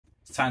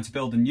time to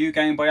build a new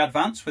Game Boy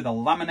Advance with a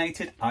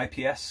laminated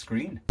IPS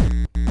screen.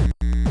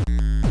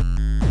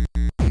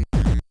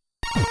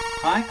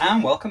 Hi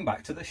and welcome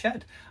back to the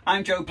shed.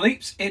 I'm Joe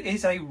Bleeps. It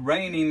is a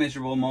rainy,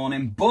 miserable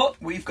morning, but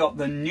we've got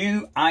the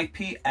new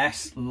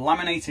IPS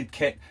laminated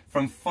kit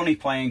from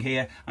FunnyPlaying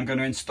here. I'm going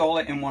to install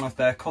it in one of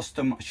their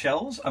custom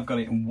shells. I've got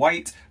it in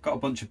white, got a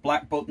bunch of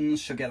black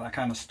buttons, should get that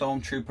kind of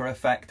stormtrooper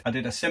effect. I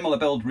did a similar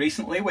build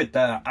recently with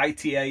the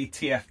ITA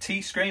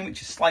TFT screen,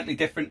 which is slightly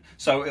different,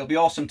 so it'll be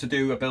awesome to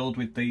do a build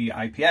with the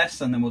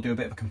IPS, and then we'll do a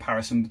bit of a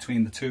comparison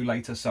between the two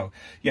later. So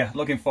yeah,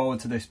 looking forward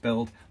to this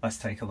build. Let's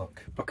take a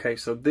look. Okay,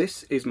 so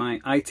this is my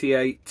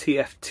ITA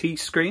TFT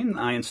screen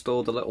I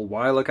installed a little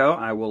while ago.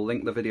 I will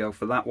link the video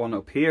for that one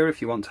up here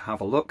if you want to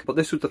have a look. But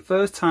this was the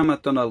first time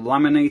I've done a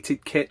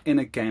laminated kit in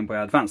a Game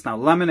Boy Advance. Now,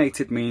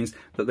 laminated means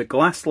that the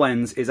glass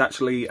lens is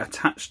actually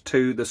attached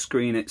to the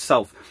screen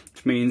itself,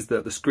 which means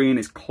that the screen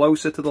is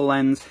closer to the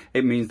lens.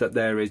 It means that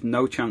there is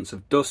no chance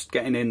of dust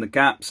getting in the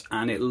gaps,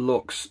 and it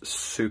looks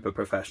super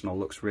professional,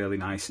 looks really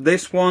nice.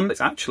 This one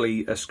is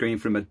actually a screen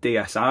from a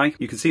DSi.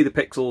 You can see the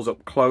pixels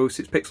up close.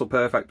 It's pixel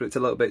perfect, but it's a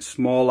little bit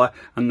smaller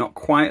and not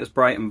quite as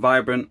bright and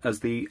vibrant as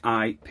the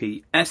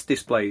IPS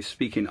displays.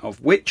 Speaking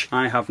of which,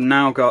 I have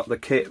now got the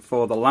kit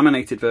for the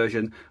laminated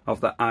version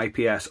of the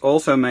IPS,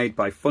 also made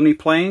by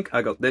FunnyPlaying.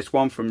 I got this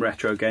one from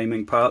Retro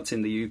Gaming Parts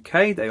in the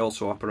UK. They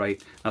also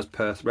operate as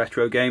Perth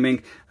Retro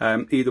Gaming.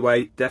 Either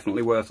way,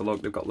 definitely worth a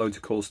look. They've got loads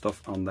of cool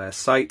stuff on their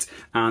site,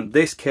 and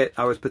this kit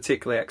I was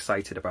particularly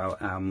excited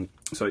about.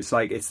 So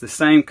it's the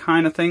same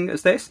kind of thing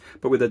as this,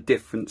 but with a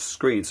different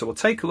screen. So we'll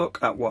take a look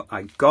at what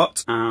I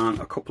got and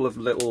a couple of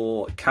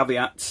little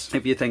caveats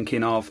if you're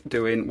thinking of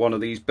doing one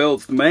of these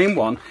builds. The main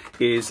one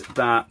is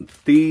that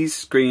these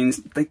screens,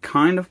 they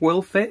kind of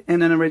will fit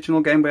in an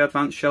original Game Boy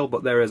Advance shell,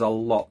 but there is a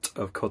lot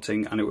of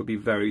cutting and it would be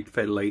very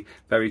fiddly,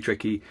 very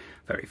tricky,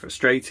 very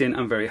frustrating,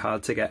 and very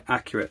hard to get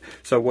accurate.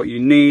 So what you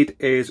need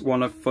is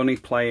one of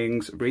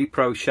FunnyPlaying's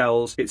repro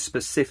shells. It's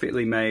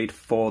specifically made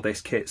for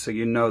this kit, so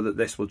you know that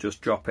this will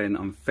just drop in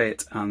and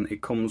fit, and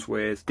it comes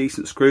with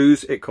decent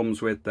screws. It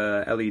comes with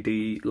the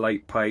LED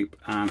light pipe,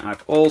 and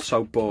I've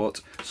also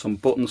bought some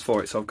buttons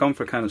for it. So I've gone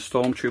for a kind of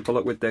stormtrooper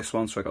look with this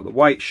one. So I've got the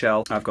white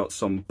shell, I've got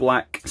some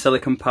black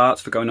silicone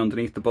parts for going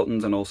underneath the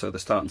buttons and also the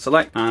start and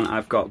select, and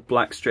I've got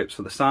black strips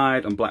for the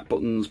side and black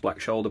buttons, black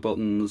shoulder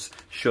buttons.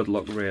 Should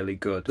look really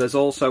good.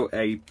 There's also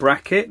a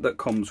bracket that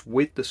comes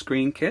with the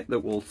screen kit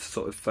that will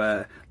sort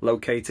of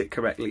locate it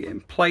correctly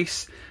in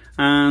place,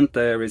 and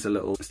there is a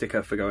little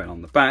sticker for going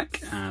on the back,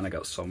 and I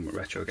got some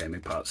Retro Gaming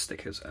Parts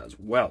stickers as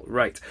well.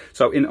 Right,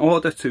 so in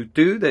order to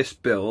do this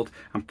build,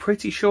 I'm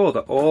pretty sure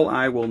that all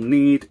I will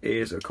need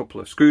is a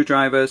couple of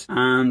screwdrivers,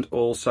 and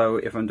also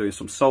if I'm doing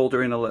some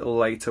soldering a little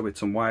later with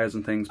some wires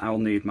and things, I'll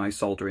need my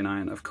soldering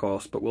iron, of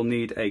course. But we'll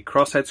need a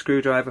crosshead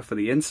screwdriver for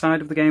the inside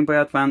of the Game Boy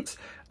Advance,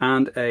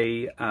 and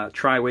a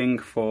tri-wing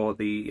for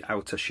the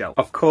outer shell.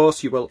 Of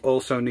course, you will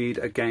also need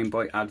a Game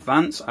Boy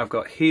Advance. I've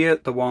got here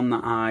the one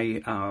that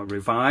I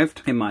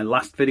revived in my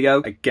last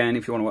video. Again,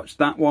 if you want to watch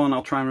that one,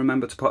 I'll try and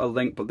remember to put a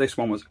link, but this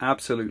one was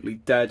absolutely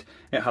dead.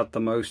 It had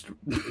the most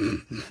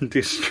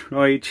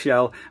destroyed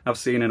shell I've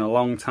seen in a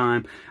long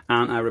time,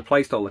 and I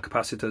replaced all the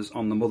capacitors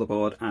on the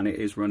motherboard, and it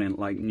is running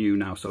like new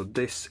now. So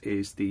this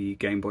is the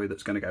Game Boy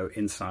that's going to go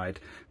inside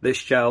this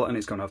shell, and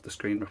it's going to have the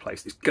screen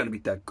replaced. It's going to be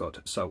dead good.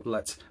 So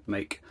let's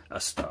make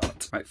a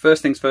start. Right,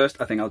 first things first,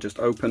 I think I'll just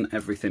open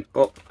everything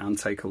up and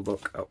take a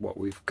look at what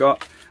we've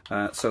got.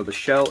 So the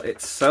shell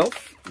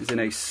itself is in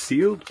a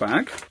sealed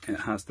bag. It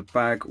has the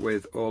bag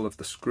with all of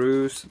the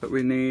screws that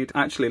we need.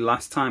 Actually,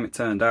 last time it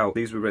turned out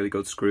these were really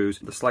good screws.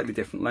 The slightly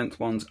different length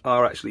ones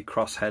are actually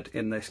crosshead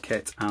in this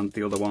kit, and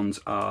the other ones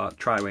are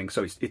tri-wing,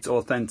 so it's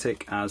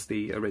authentic as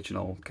the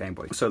original Game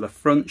Boy. So the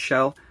front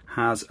shell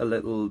has a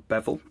little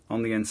bevel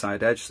on the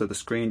inside edge, so the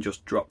screen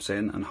just drops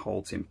in and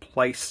holds in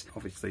place.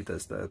 Obviously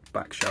there's the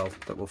back shell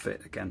that will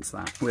fit against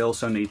that. We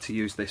also need to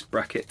use this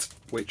bracket,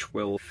 which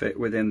will fit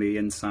within the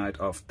inside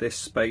of this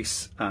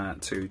space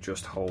to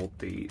just hold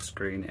the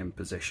screen in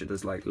position.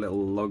 There's like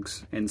little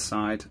lugs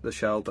inside the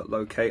shell that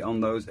locate on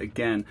those.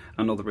 Again,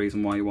 another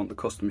reason why you want the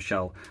custom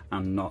shell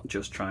and not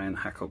just try and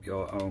hack up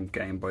your own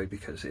Game Boy,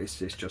 because it's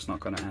just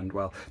not going to end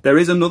well. There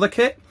is another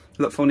kit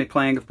that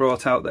FunnyPlaying have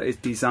brought out that is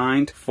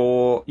designed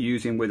for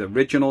using with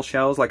original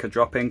shells, like a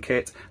drop-in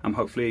kit. I'm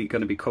hopefully going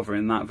to be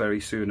covering that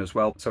very soon as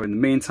well. So in the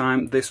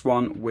meantime, this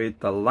one with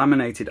the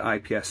laminated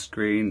IPS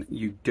screen,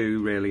 you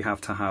do really have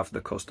to have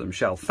the custom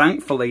shell.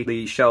 Thankfully,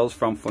 the shells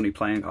from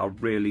FunnyPlaying are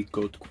really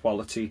good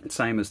quality,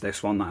 same as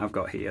this one that I've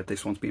got here.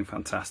 This one's been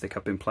fantastic.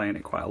 I've been playing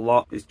it quite a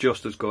lot. It's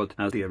just as good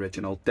as the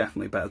original,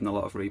 definitely better than a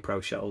lot of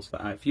repro shells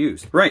that I've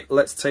used. Right,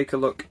 let's take a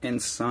look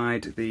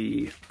inside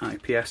the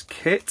IPS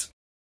kit.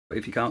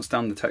 If you can't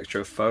stand the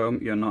texture of foam,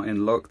 you're not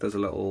in luck. There's a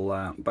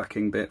little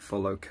backing bit for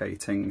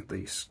locating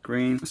the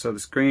screen. So the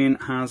screen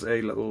has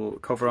a little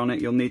cover on it.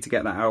 You'll need to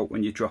get that out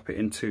when you drop it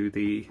into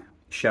the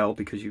shell,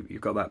 because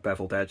you've got that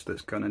beveled edge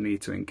that's going to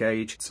need to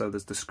engage. So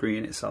there's the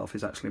screen itself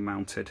is actually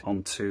mounted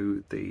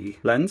onto the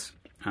lens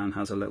and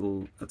has a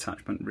little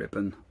attachment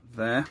ribbon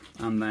there,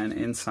 and then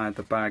inside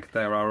the bag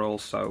there are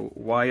also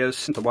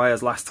wires. The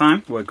wires last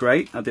time were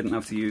great. I didn't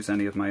have to use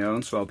any of my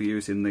own, so I'll be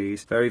using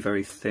these very,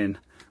 very thin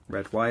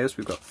red wires.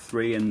 We've got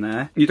 3 in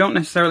there. You don't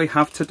necessarily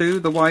have to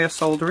do the wire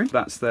soldering.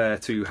 That's there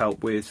to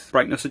help with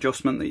brightness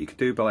adjustment that you can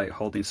do by like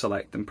holding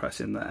select and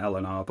pressing the L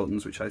and R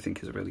buttons, which I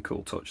think is a really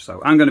cool touch. So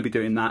I'm going to be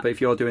doing that, but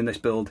if you're doing this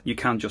build, you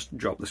can just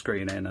drop the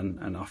screen in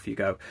and off you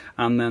go.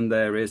 And then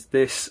there is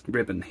this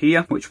ribbon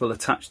here, which will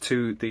attach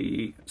to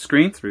the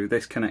screen through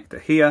this connector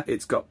here.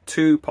 It's got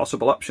 2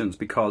 possible options,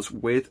 because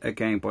with a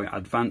Game Boy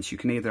Advance, you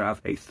can either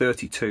have a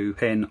 32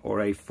 pin or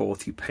a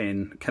 40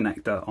 pin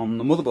connector on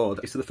the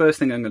motherboard. So the first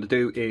thing I'm going to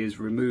do is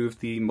remove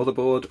the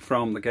motherboard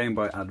from the Game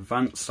Boy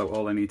Advance. So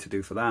all I need to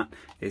do for that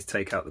is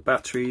take out the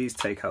batteries,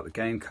 take out the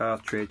game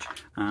cartridge,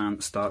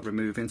 and start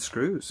removing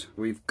screws.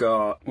 We've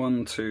got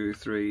 1, 2,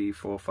 3,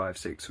 4, 5,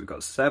 6. We've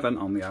got 7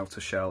 on the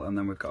outer shell, and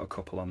then we've got a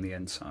couple on the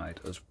inside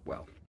as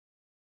well.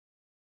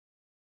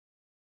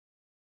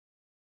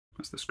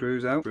 That's the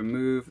screws out.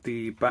 Remove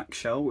the back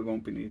shell, we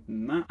won't be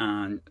needing that,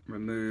 and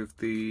remove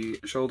the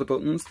shoulder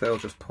buttons. They'll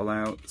just pull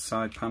out,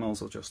 side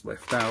panels will just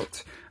lift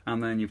out,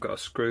 and then you've got a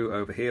screw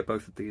over here.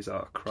 Both of these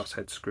are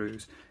crosshead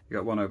screws. You've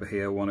got one over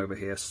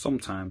here,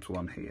 sometimes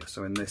one here.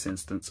 So in this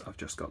instance, I've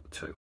just got the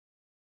 2.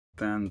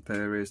 Then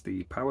there is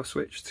the power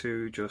switch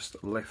to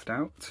just lift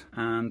out,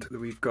 and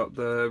we've got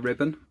the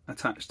ribbon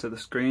attached to the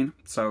screen.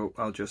 So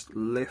I'll just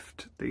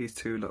lift these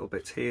 2 little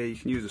bits here. You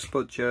can use a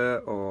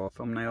spudger or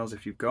thumbnails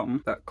if you've got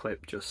them. That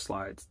clip just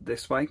slides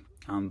this way,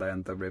 and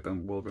then the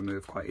ribbon will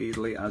remove quite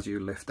easily as you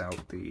lift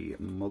out the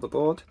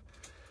motherboard.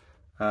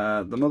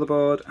 The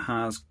motherboard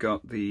has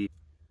got the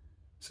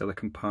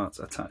silicone parts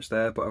attached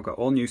there, but I've got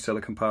all new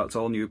silicone parts,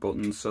 all new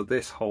buttons, so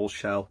this whole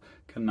shell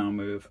can now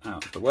move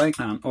out of the way.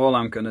 And all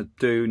I'm going to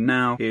do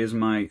now is,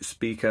 my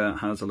speaker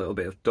has a little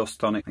bit of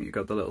dust on it. You've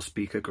got the little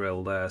speaker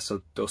grill there,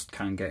 so dust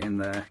can get in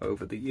there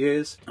over the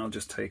years. I'll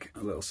just take a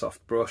little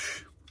soft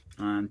brush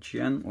and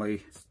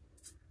gently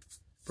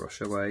brush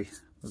away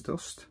the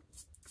dust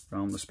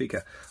from the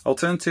speaker.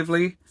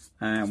 Alternatively,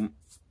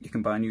 you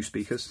can buy new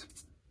speakers,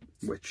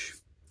 which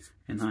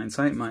in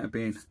hindsight might have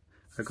been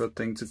a good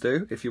thing to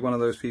do. If you're one of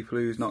those people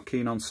who's not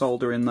keen on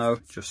soldering though,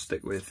 just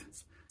stick with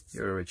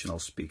your original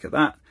speaker.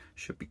 That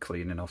should be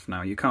clean enough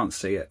now. You can't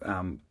see it,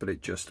 but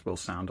it just will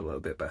sound a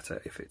little bit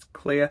better if it's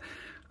clear.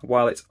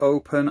 While it's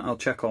open, I'll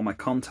check all my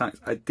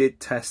contacts. I did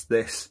test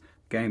this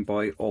Game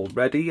Boy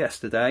already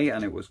yesterday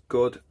and it was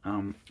good,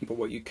 but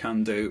what you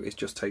can do is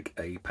just take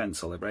a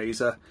pencil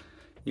eraser.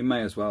 You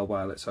may as well,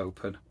 while it's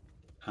open,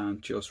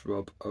 and just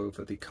rub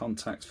over the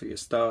contacts for your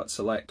start,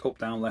 select up,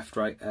 down, left,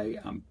 right, A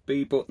and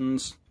B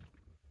buttons.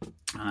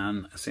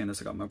 And as soon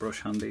as I got my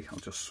brush handy, I'll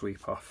just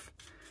sweep off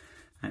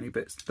any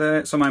bits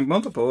there. So my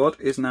motherboard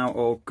is now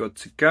all good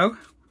to go,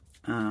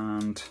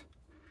 and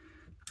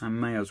I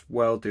may as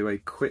well do a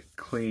quick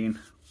clean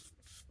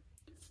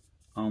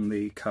on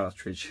the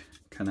cartridge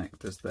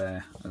connectors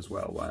there as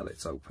well while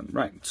it's open.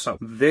 Right, so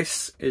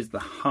this is the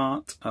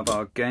heart of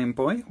our Game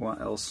Boy.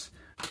 What else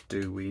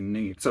do we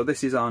need? So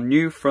this is our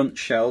new front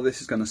shell.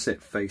 This is going to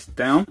sit face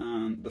down,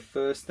 and the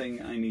first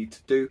thing I need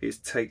to do is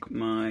take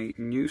my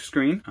new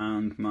screen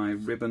and my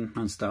ribbon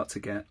and start to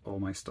get all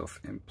my stuff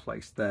in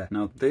place there.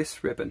 Now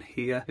this ribbon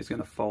here is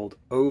going to fold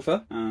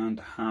over and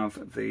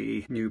have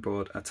the new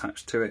board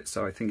attached to it,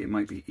 so I think it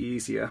might be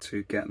easier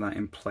to get that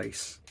in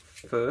place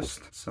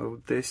first. So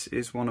this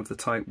is one of the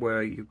type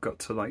where you've got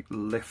to like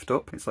lift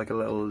up. It's like a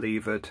little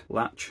levered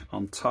latch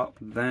on top.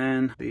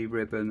 Then the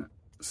ribbon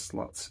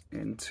slots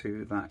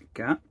into that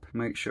gap.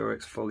 Make sure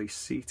it's fully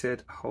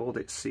seated. Hold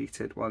it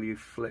seated while you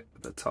flip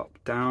the top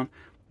down.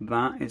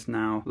 That is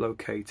now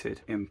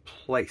located in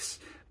place.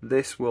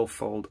 This will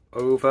fold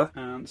over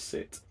and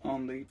sit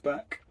on the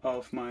back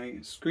of my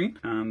screen.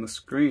 And the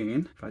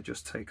screen, if I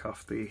just take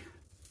off the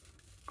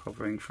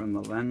covering from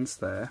the lens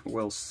there,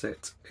 will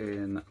sit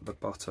in the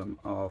bottom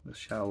of the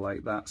shell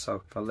like that.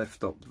 So if I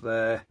lift up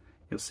there,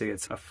 you'll see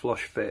it's a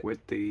flush fit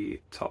with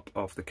the top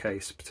of the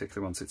case,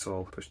 particularly once it's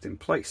all pushed in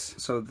place.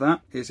 So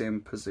that is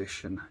in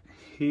position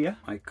here.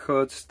 I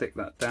could stick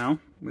that down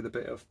with a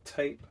bit of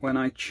tape. When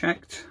I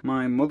checked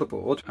my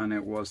motherboard, and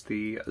it was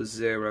the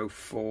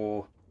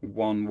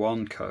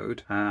 0411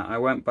 code, I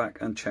went back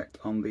and checked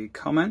on the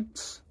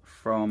comments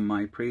from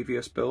my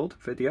previous build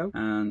video,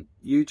 and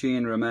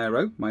Eugene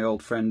Romero, my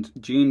old friend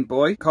Gene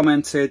Boy,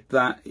 commented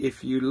that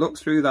if you look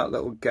through that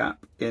little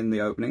gap in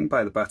the opening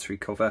by the battery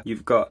cover,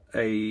 you've got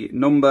a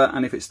number,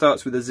 and if it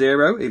starts with a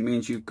 0, it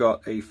means you've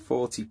got a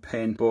 40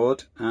 pin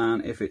board,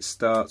 and if it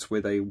starts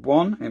with a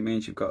 1, it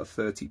means you've got a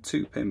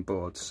 32 pin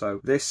board. So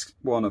this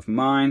one of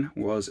mine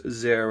was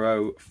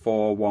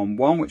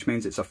 0411, which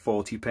means it's a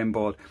 40 pin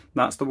board.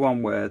 That's the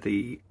one where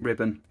the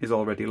ribbon is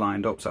already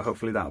lined up, so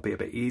hopefully that'll be a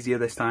bit easier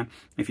this time.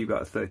 If you've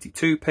got a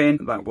 32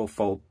 pin, that will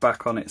fold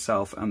back on itself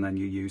itself, and then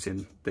you're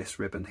using this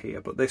ribbon here.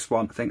 But this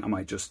one, I think I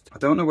might just, I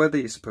don't know whether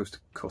you're supposed to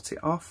cut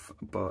it off,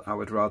 but I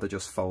would rather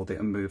just fold it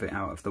and move it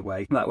out of the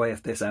way. That way,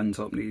 if this ends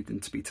up needing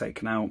to be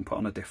taken out and put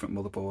on a different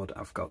motherboard,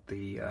 I've got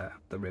the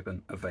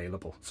ribbon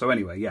available. So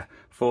anyway, yeah,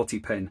 40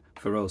 pin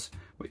for us,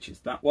 which is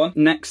that one.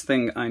 Next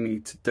thing I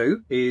need to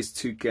do is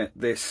to get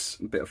this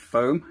bit of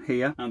foam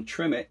here and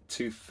trim it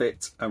to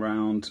fit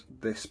around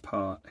this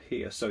part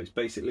here. So it's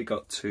basically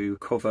got to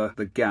cover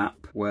the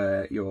gap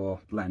where your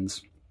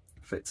lens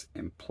fits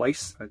in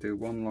place. I do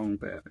one long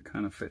bit that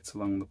kind of fits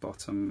along the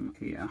bottom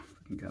here, if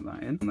I can get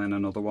that in, and then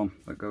another one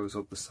that goes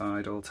up the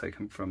side, all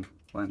taken from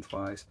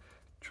lengthwise.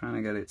 Trying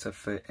to get it to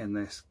fit in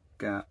this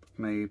gap.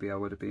 Maybe I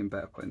would have been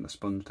better putting the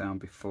sponge down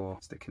before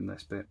sticking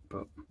this bit,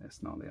 but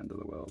it's not the end of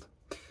the world.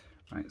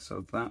 Right,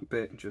 so that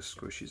bit just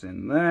squishes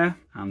in there,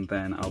 and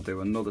then I'll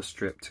do another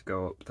strip to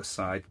go up the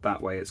side.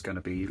 That way it's going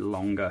to be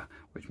longer,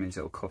 which means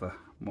it'll cover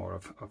more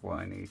of what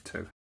I need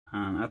to.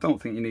 And I don't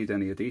think you need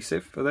any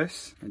adhesive for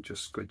this. It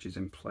just squidges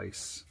in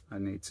place. I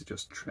need to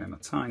just trim a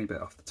tiny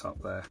bit off the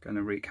top there. Going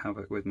to wreak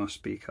havoc with my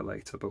speaker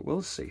later, but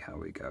we'll see how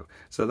we go.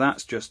 So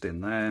that's just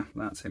in there,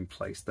 that's in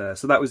place there.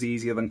 So that was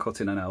easier than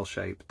cutting an L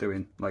shape,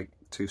 doing like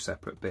 2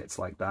 separate bits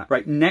like that.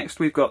 Right, next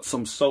we've got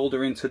some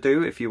soldering to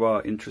do if you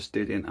are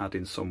interested in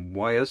adding some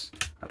wires.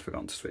 I'd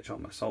forgotten to switch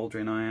on my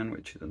soldering iron,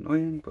 which is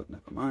annoying, but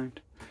never mind.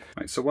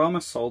 Right, so while my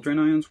soldering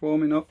iron's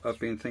warming up, I've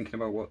been thinking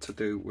about what to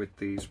do with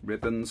these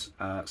ribbons.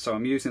 So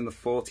I'm using the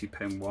 40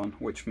 pin one,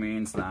 which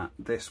means that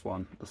this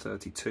one, the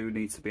 32,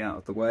 needs to be out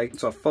of the way.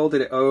 So I've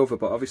folded it over,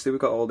 but obviously we've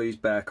got all these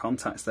bare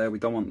contacts there. We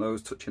don't want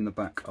those touching the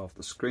back of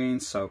the screen,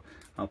 so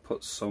I'll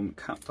put some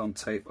Kapton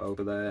tape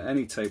over there.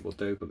 Any tape will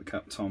do, but the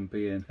Kapton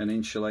being an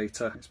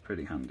insulator, it's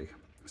pretty handy.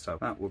 So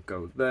that will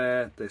go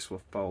there, this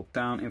will fold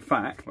down. In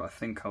fact, what I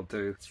think I'll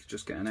do is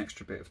just get an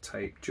extra bit of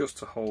tape just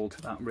to hold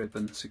that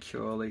ribbon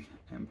securely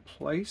in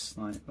place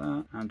like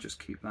that, and just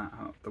keep that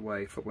out of the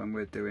way for when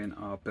we're doing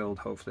our build.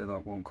 Hopefully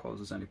that won't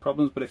cause us any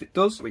problems, but if it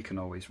does, we can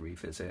always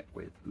revisit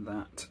with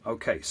that.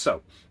 Okay,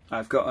 so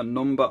I've got a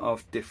number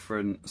of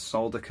different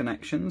solder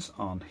connections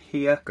on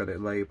here. Got it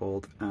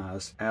labeled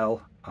as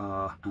L,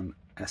 R and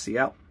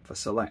SEL for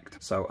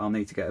select. So I'll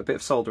need to get a bit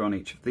of solder on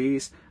each of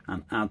these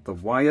and add the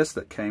wires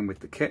that came with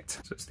the kit.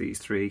 So it's these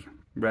 3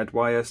 red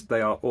wires.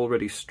 They are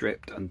already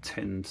stripped and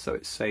tinned, so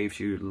it saves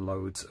you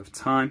loads of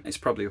time. It's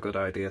probably a good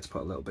idea to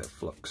put a little bit of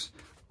flux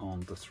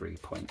on the 3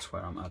 points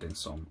where I'm adding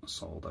some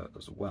solder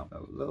as well.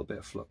 So a little bit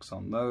of flux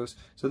on those.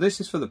 So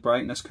this is for the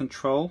brightness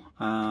control.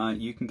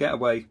 You can get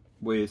away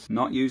with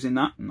not using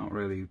that, not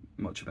really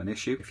much of an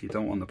issue. If you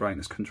don't want the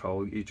brightness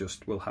control, you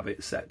just will have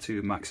it set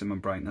to maximum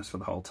brightness for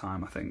the whole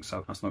time, I think,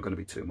 so that's not going to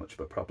be too much of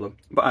a problem.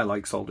 But I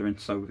like soldering,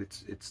 so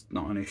it's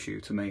not an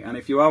issue to me. And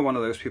if you are one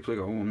of those people who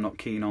go, oh, I'm not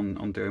keen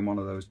on doing one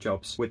of those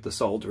jobs with the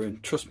soldering,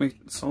 trust me,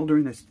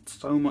 soldering is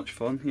so much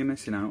fun. You're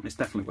missing out. It's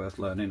definitely worth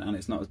learning, and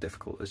it's not as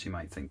difficult as you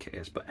might think it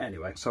is. But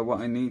anyway, so what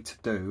I need to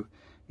do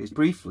is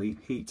briefly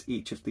heat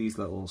each of these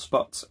little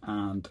spots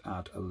and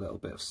add a little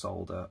bit of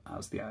solder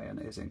as the iron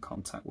is in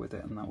contact with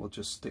it, and that will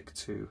just stick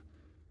to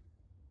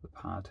the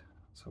pad.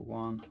 So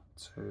 1,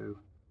 2,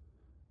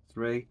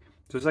 3.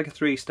 So it's like a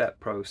 3-step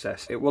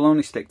process. It will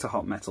only stick to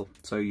hot metal.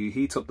 So you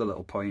heat up the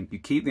little point, you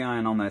keep the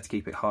iron on there to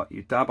keep it hot,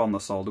 you dab on the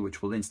solder,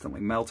 which will instantly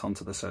melt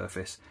onto the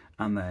surface,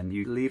 and then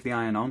you leave the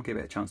iron on, give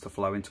it a chance to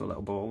flow into a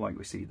little ball like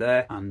we see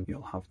there, and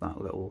you'll have that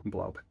little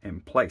blob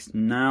in place.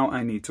 Now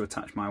I need to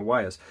attach my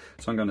wires.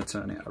 So I'm going to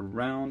turn it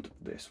around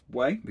this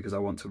way because I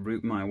want to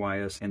route my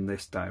wires in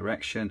this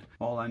direction.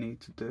 All I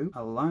need to do,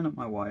 I'll line up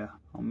my wire,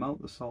 I'll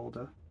melt the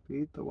solder,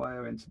 feed the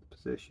wire into the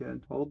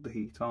position, hold the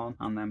heat on,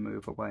 and then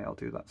move away. I'll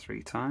do that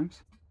 3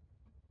 times.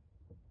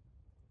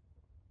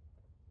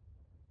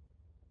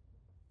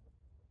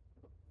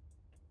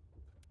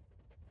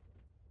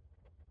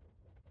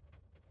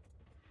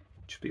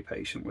 Just be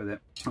patient with it.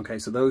 Okay,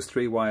 so those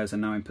 3 wires are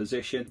now in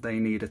position. They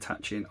need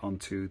attaching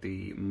onto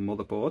the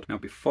motherboard. Now,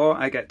 before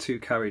I get too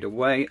carried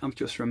away, I've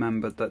just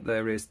remembered that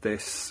there is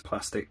this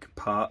plastic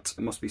part.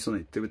 It must be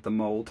something to do with the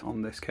mold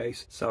on this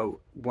case.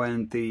 So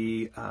when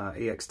the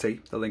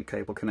EXT, the link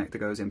cable connector,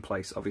 goes in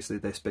place, obviously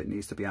this bit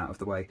needs to be out of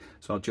the way.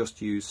 So I'll just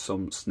use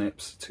some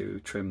snips to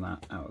trim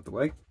that out of the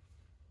way.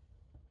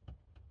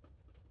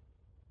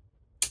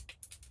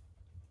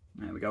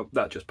 There we go.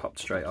 That just popped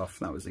straight off.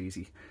 That was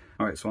easy.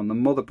 Alright, so on the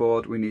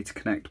motherboard we need to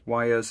connect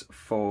wires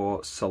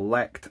for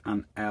select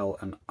and L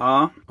and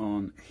R.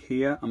 On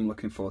here I'm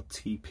looking for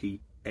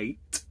TP8.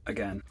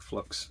 Again,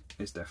 flux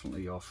is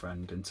definitely your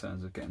friend in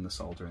terms of getting the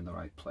solder in the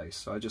right place.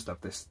 So I just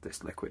have this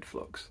liquid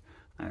flux.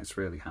 And it's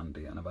really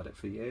handy, and I've had it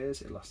for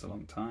years. It lasts a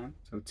long time.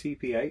 So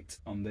TP8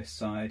 on this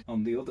side.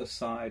 On the other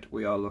side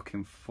we are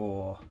looking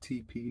for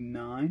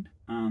TP9,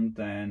 and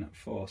then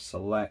for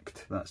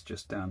select, that's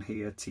just down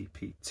here,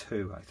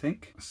 TP2 I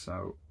think.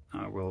 So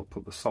I will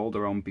put the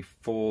solder on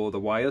before the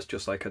wires,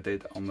 just like I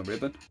did on the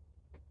ribbon.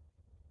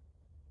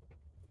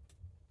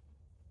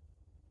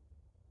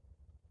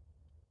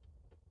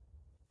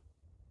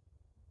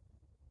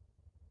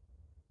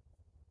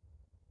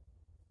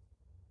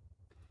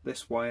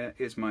 This wire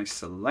is my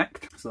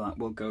select, so that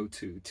will go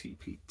to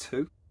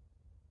TP2.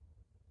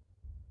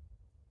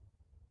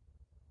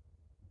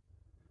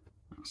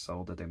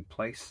 Soldered in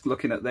place.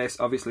 Looking at this,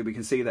 obviously we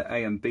can see the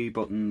A and B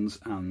buttons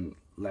and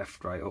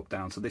left, right, up,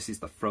 down. So this is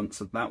the front,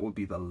 so that will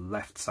be the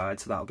left side,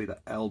 so that'll be the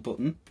L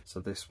button. So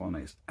this one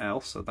is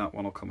L, so that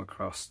one will come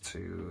across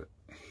to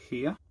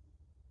here.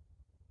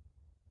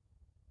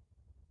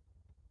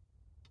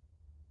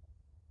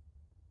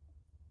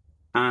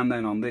 And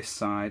then on this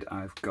side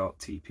I've got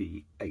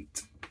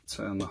TP8.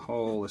 Turn the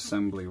whole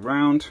assembly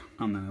round,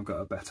 and then I've got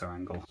a better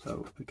angle.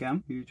 So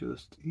again, you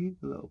just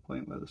hit the little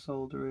point where the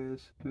solder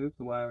is, move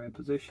the wire in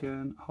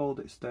position, hold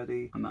it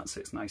steady, and that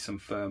sits nice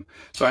and firm.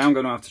 So I am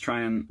going to have to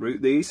try and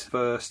route these.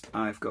 First,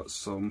 I've got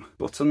some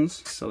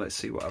buttons, so let's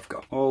see what I've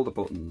got. All the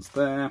buttons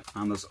there,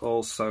 and there's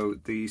also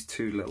these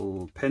two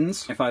little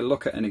pins. If I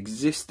look at an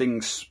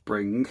existing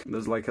spring,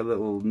 there's like a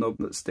little nub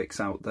that sticks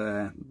out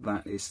there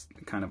that is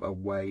kind of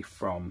away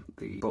from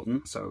the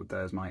button. So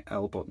there's my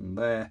L button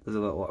there. There's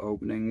a little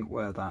opening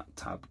where that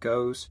tab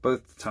goes.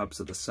 Both the tabs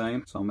are the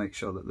same, so I'll make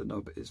sure that the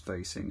nub is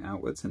facing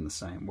outwards in the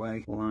same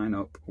way. Line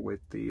up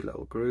with the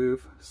little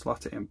groove,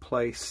 slot it in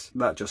place.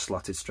 That just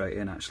slotted straight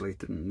in, actually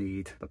didn't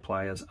need the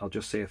pliers. I'll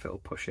just see if it'll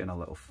push in a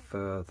little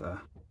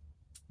further.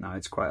 Now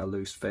it's quite a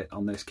loose fit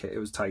on this kit, it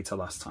was tighter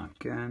last time.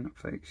 Again,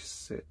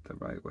 face it the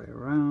right way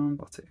around,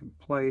 slot it in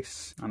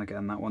place, and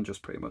again that one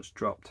just pretty much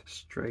dropped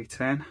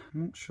straight in.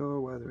 I'm not sure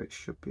whether it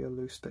should be a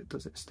loose fit.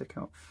 Does it stick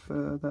out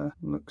further?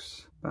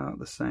 Looks about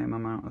the same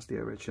amount as the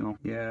original.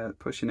 Yeah,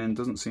 pushing in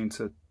doesn't seem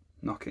to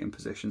knock it in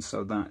position,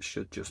 so that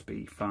should just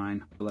be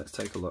fine. Let's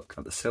take a look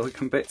at the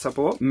silicone bits I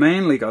bought.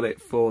 Mainly got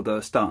it for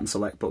the start and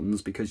select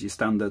buttons, because your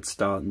standard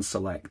start and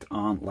select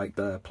aren't like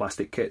the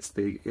plastic kits.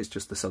 It's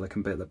just the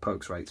silicone bit that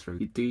pokes right through.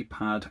 Your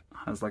D-pad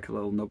has like a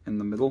little nub in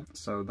the middle,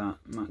 so that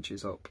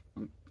matches up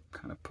and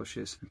kind of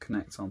pushes and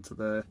connects onto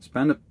there.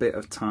 Spend a bit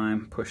of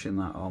time pushing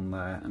that on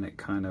there and it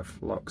kind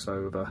of locks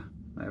over.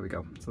 There we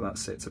go, so that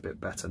sits a bit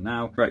better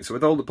now. Right, so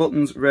with all the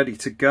buttons ready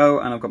to go,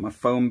 and I've got my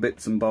foam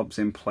bits and bobs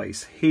in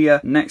place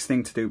here, next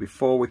thing to do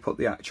before we put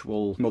the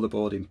actual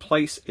motherboard in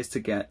place is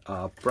to get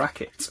our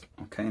bracket.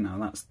 Okay, now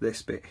that's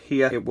this bit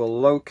here. It will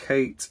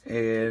locate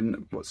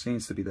in what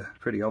seems to be the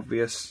pretty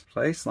obvious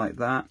place, like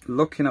that.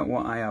 Looking at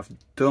what I have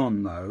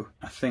done though,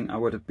 I think I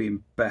would have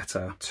been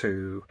better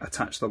to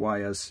attach the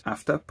wires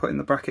after putting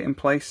the bracket in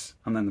place,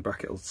 and then the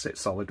bracket will sit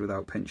solid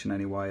without pinching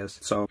any wires.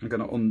 So I'm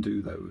going to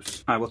undo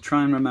those. I will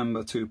try and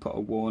remember to put a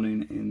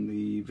warning in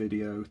the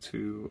video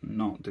to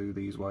not do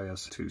these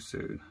wires too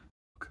soon.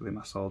 Luckily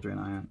my soldering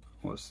iron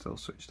was still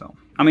switched on.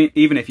 I mean,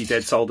 even if you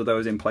did solder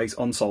those in place,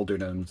 unsoldering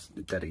them's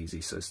dead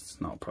easy, so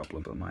it's not a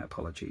problem, but my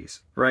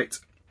apologies. Right,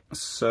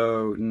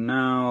 so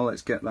now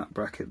let's get that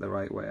bracket the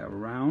right way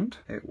around.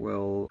 It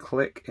will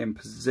click in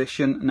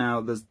position.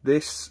 Now there's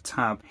this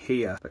tab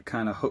here that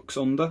kind of hooks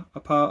under a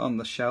part on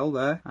the shell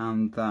there,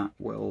 and that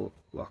will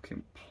lock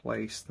in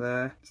place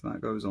there. So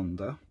that goes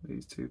under.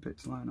 These two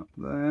bits line up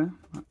there.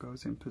 That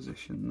goes in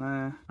position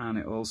there. And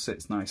it all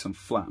sits nice and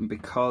flat. And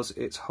because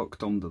it's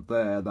hooked under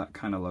there, that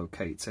kind of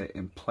locates it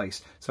in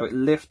place. So it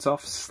lifts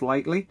off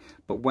slightly,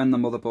 but when the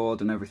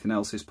motherboard and everything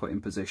else is put in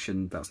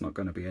position, that's not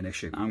going to be an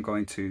issue. I'm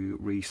going to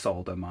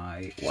resolder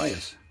my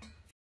wires.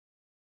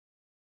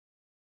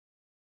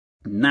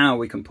 Now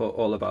we can put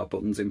all of our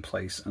buttons in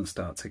place and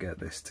start to get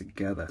this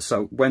together.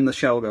 So when the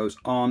shell goes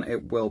on,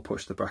 it will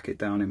push the bracket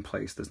down in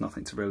place. There's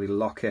nothing to really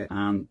lock it,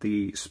 and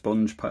the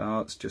sponge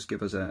parts just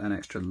give us an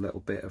extra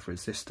little bit of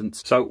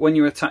resistance. So when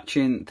you're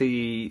attaching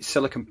the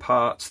silicone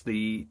parts,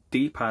 the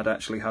D-pad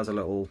actually has a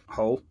little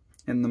hole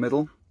in the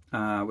middle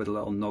with a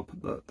little nub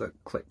that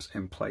clips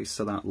in place,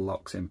 so that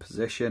locks in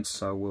position.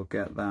 So we'll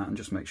get that and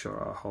just make sure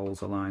our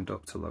holes are lined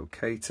up to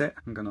locate it.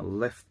 I'm going to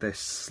lift this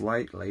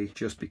slightly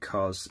just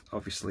because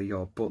obviously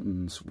your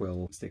buttons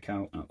will stick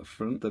out at the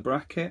front. The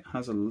bracket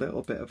has a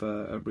little bit of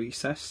a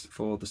recess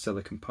for the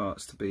silicone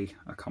parts to be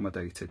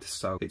accommodated,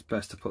 so it's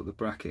best to put the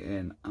bracket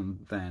in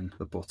and then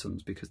the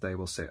buttons, because they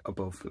will sit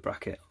above the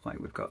bracket like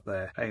we've got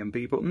there. A and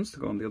B buttons to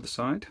go on the other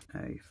side.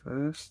 A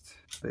first,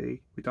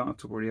 B. We don't have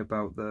to worry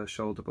about the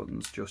shoulder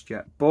buttons just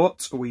yet,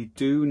 but we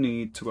do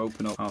need to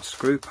open up our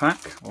screw pack.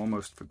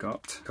 Almost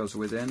forgot, because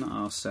within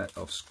our set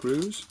of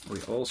screws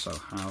we also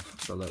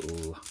have the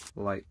little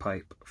light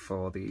pipe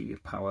for the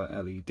power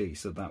LED,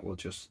 so that will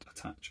just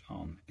attach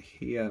on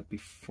here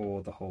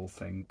before the whole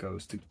thing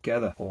goes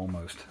together.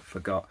 Almost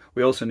forgot.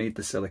 We also need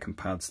the silicone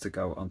pads to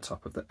go on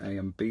top of the A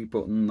and B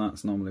button.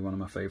 That's normally one of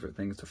my favourite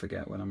things to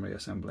forget when I'm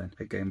reassembling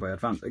a Game Boy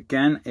Advance.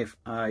 Again, if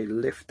I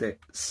lift it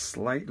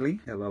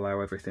slightly, it'll allow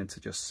everything to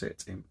just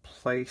sit in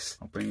place.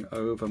 I'll bring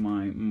over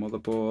my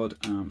motherboard,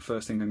 and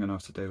first thing I'm going to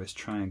have to do is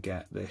try and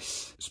get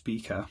this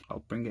speaker.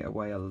 I'll bring it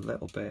away a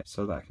little bit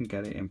so that I can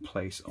get it in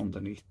place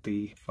underneath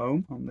the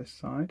foam on this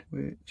side,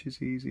 which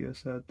is easier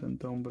said than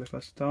done, but if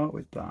I start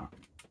with that,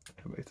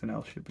 Everything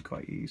else should be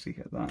quite easy.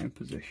 Get that in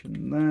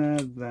position there,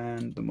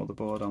 then the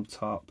motherboard on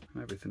top,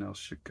 and everything else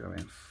should go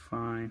in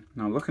fine.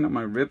 Now looking at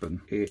my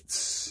ribbon,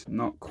 it's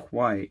not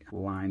quite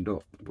lined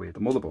up with the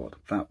motherboard.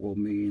 That will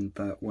mean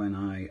that when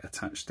I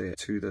attached it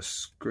to the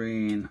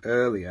screen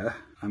earlier,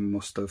 I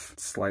must have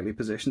slightly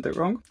positioned it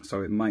wrong.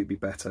 So it might be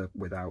better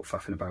without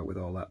faffing about with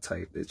all that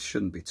tape. It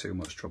shouldn't be too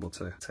much trouble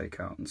to take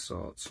out and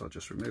sort. So I'll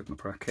just remove my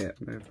bracket,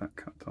 remove that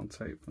cut-down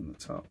tape from the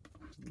top,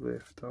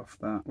 lift off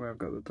that where I've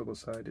got the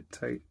double-sided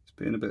tape. It's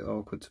been a bit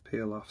awkward to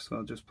peel off, so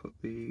I'll just put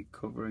the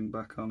covering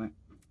back on it.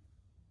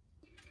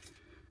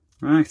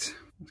 Right,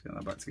 let's get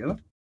that back together.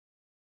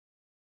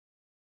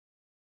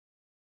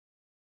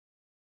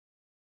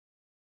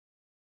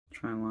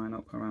 Try and line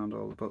up around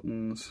all the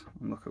buttons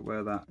and look at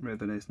where that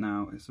ribbon is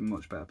now. It's in a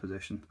much better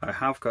position. I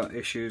have got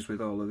issues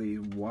with all of these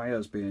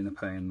wires being a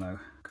pain though.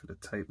 Could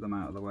have taped them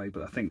out of the way,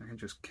 but I think I can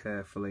just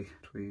carefully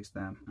tweeze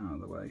them out of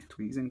the way.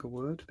 Tweezing a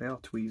word? They are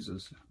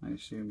tweezers. I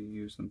assume you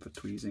use them for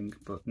tweezing,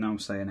 but now I'm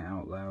saying it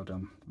out loud,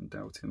 I'm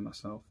doubting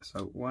myself.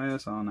 So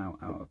wires are now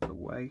out of the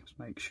way. Just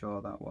make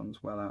sure that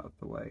one's well out of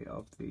the way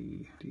of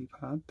the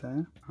D-pad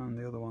there. And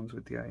the other ones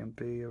with the A and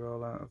B are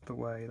all out of the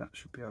way. That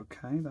should be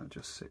okay. That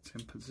just sits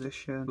in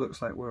position.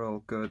 Looks like we're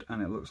all good,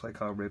 and it looks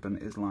like our ribbon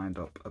is lined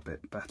up a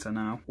bit better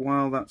now.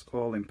 While that's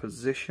all in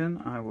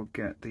position, I will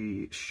get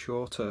the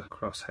shorter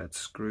crosshead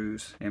screws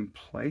in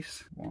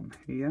place. One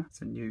here.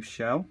 It's a new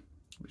shell,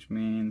 which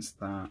means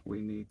that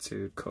we need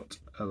to cut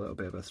a little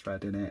bit of a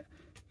thread in it.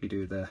 You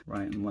do the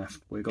right and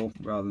left wiggle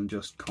rather than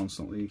just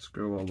constantly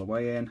screw all the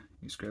way in.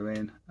 You screw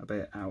in a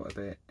bit, out a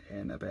bit,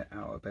 in a bit,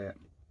 out a bit.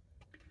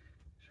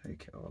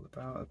 Shake it all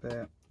about a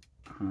bit,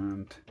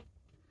 and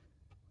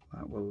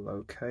that will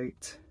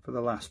locate. For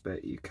the last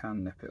bit, you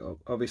can nip it up.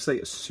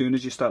 Obviously, as soon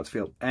as you start to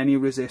feel any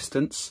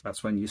resistance,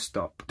 that's when you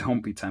stop.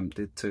 Don't be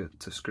tempted to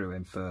screw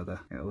in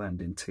further. It'll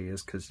end in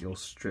tears because you'll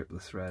strip the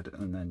thread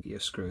and then your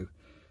screw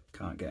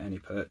can't get any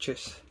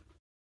purchase.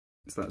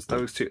 So that's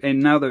those two in.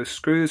 Now those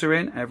screws are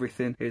in,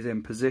 everything is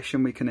in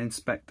position. We can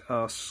inspect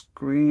our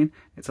screen.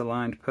 It's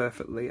aligned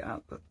perfectly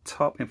at the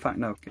top. In fact,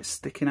 no, it's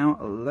sticking out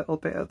a little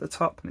bit at the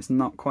top and it's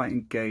not quite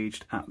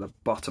engaged at the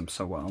bottom.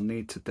 So what I'll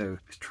need to do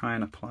is try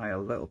and apply a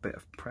little bit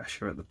of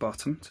pressure at the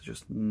bottom to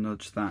just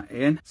nudge that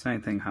in.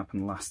 Same thing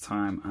happened last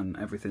time and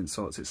everything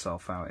sorts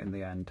itself out in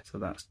the end. So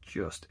that's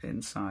just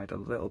inside a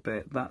little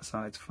bit. That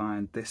side's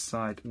fine, this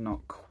side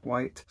not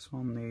quite. So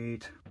I'll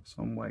need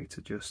some way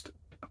to just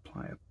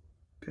apply a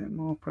bit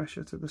more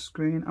pressure to the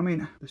screen. I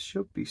mean, there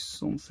should be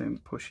something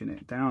pushing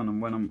it down,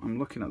 and when I'm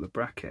looking at the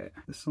bracket,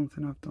 there's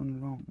something I've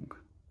done wrong.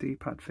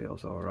 D-pad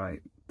feels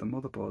alright, the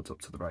motherboard's up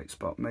to the right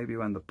spot. Maybe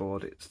when the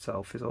board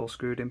itself is all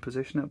screwed in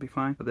position it'll be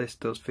fine, but this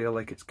does feel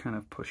like it's kind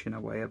of pushing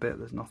away a bit.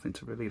 There's nothing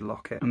to really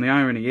lock it, and the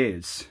irony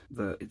is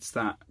that it's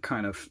that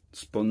kind of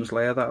sponge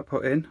layer that I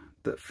put in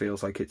that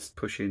feels like it's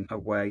pushing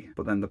away,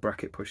 but then the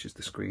bracket pushes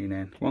the screen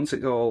in. Once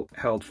it's all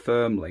held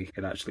firmly,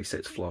 it actually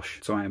sits flush.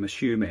 So I am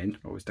assuming,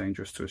 always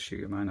dangerous to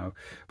assume, I know,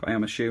 but I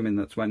am assuming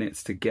that when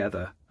it's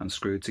together and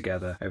screwed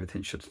together,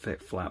 everything should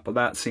fit flat, but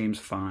that seems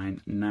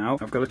fine now.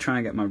 I've got to try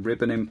and get my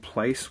ribbon in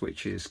place,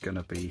 which is going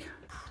to be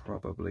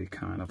probably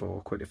kind of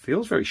awkward. It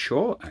feels very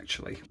short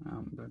actually.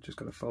 I've just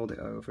got to fold it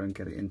over and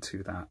get it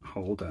into that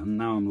holder, and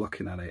now I'm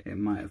looking at it, it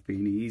might have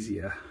been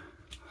easier.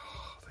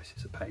 This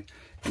is a pain.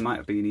 It might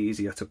have been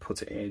easier to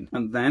put it in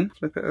and then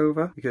flip it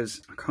over,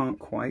 because I can't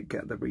quite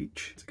get the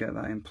reach to get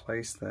that in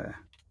place there.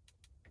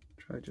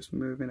 Try just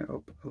moving it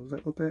up a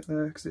little bit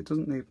there, because it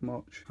doesn't need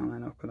much, and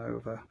then up and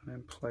over and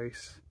in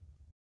place.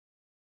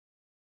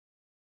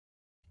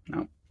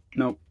 No.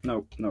 Nope,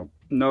 nope, nope,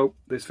 nope.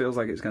 This feels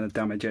like it's going to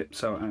damage it,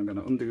 so I'm going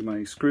to undo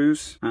my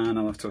screws and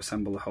I'll have to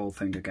assemble the whole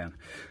thing again.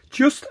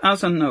 Just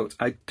as a note,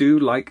 I do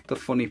like the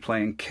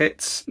FunnyPlaying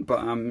kits, but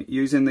I'm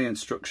using the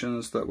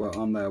instructions that were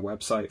on their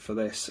website for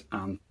this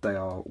and they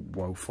are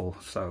woeful,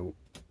 so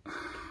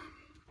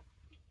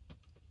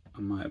I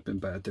might have been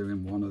better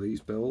doing one of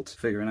these builds,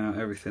 figuring out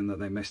everything that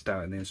they missed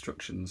out in the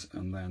instructions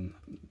and then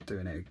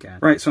doing it again.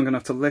 Right, so I'm going to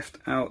have to lift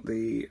out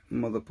the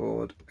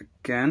motherboard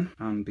again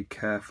and be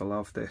careful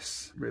of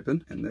this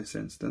ribbon in this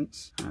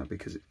instance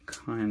because it's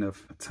kind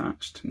of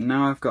attached.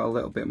 Now I've got a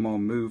little bit more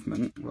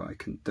movement. What I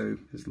can do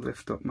is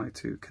lift up my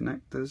two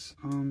connectors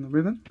on the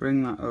ribbon,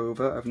 bring that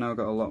over. I've now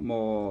got a lot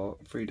more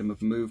freedom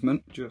of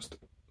movement. Just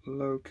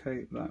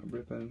locate that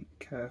ribbon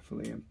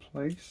carefully in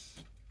place.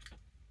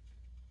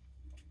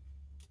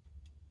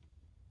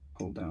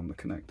 Hold down the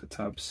connector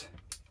tabs.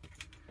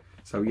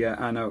 So yeah,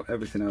 I know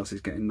everything else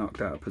is getting knocked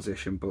out of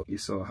position, but you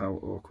saw how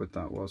awkward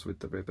that was with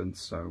the ribbon.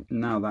 So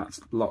now that's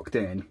locked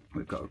in,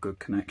 we've got a good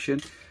connection.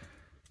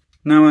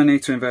 Now I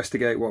need to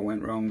investigate what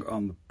went wrong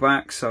on the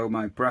back. So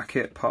my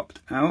bracket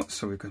popped out,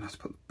 so we're going to have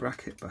to put the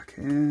bracket back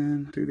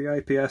in. Do the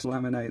IPS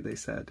laminate, they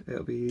said.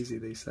 It'll be easy,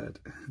 they said.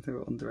 They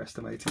were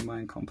underestimating my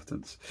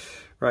incompetence.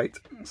 Right,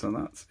 so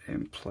that's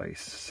in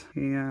place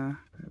here.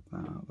 Put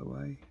that out of the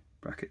way.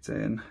 Brackets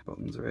in,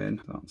 buttons are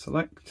in, don't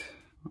select,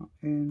 not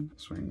in,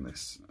 swing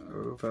this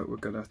over. We're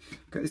gonna,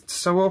 it's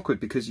so awkward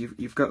because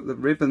you've got the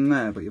ribbon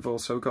there, but you've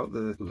also got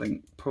the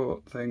link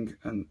port thing,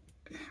 and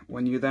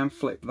when you then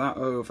flip that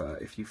over,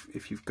 if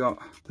you've got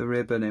the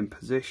ribbon in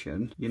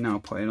position, you're now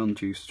putting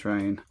undue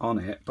strain on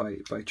it by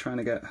trying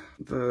to get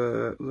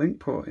the link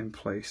port in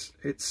place.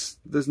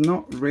 There's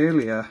not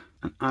really an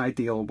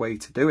ideal way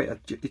to do it.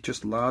 It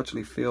just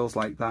largely feels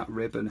like that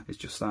ribbon is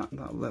just that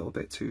little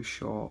bit too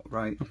short.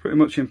 Right, I'm pretty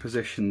much in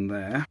position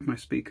there. My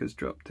speaker's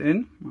dropped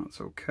in,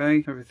 that's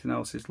okay. Everything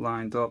else is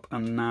lined up,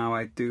 and now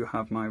I do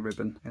have my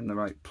ribbon in the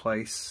right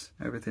place.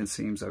 Everything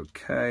seems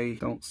okay.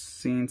 Don't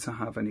seem to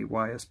have any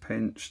wires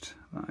pinched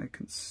that I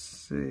can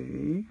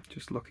see.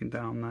 Just looking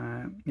down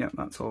there. Yeah,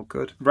 that's all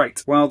good. Right,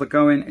 while the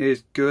going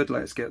is good,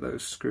 let's get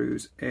those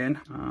screws in.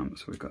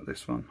 So we've got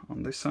this one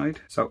on this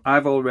side. So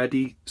I've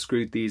already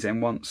screwed these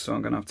in once, so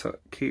I'm gonna have to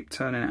keep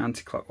turning it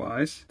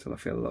anti-clockwise till I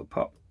feel a little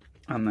pop,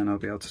 and then I'll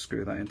be able to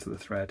screw that into the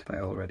thread that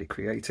I already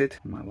created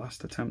on my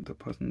last attempt at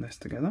putting this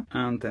together.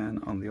 And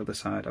then on the other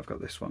side, I've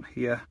got this one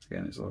here.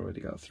 Again, it's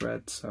already got a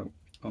thread, so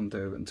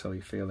undo until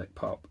you feel it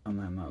pop, and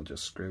then that'll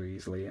just screw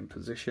easily in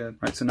position.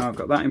 Right, so now I've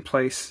got that in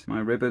place. My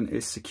ribbon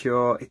is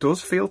secure. It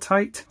does feel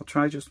tight. I'll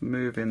try just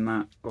moving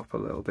that up a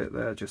little bit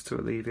there just to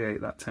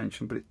alleviate that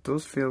tension, but it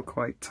does feel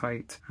quite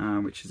tight,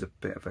 which is a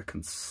bit of a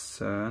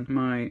concern.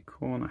 My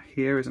corner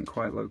here isn't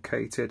quite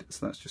located,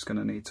 so that's just going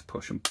to need to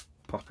push and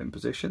pop in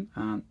position,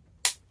 and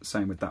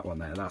same with that one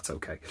there, that's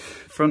okay.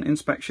 Front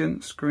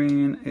inspection,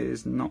 screen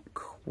is not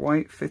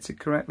quite fitted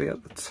correctly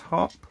at the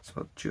top, so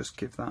I'll just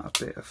give that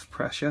a bit of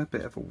pressure, a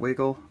bit of a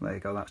wiggle. There you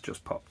go, that's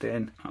just popped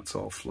in. That's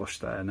all flush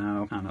there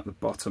now. And at the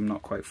bottom,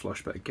 not quite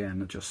flush, but again,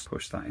 I'll just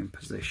push that in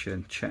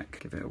position, check,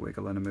 give it a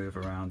wiggle and a move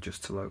around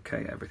just to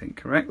locate everything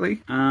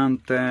correctly. And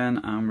then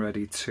I'm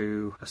ready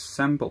to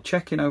assemble.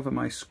 Checking over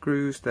my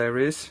screws, there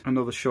is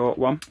another short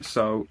one.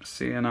 So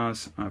seeing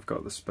as I've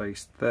got the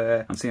space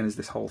there, and seeing as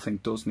this whole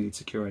thing does need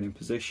securing in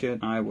position,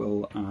 I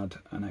will add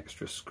an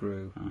extra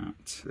screw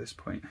at this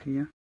point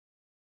here.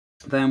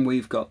 Then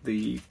we've got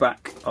the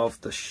back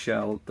of the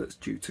shell that's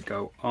due to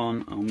go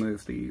on. I'll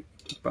move the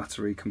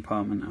battery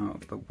compartment out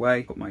of the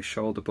way, put my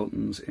shoulder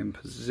buttons in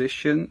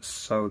position.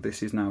 So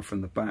this is now from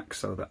the back,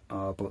 so the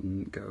R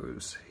button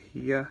goes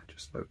here,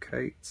 just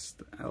locates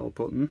the L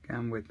button.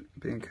 Again, with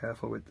being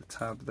careful with the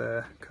tab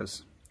there,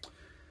 because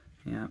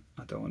yeah,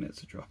 I don't want it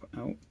to drop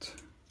out.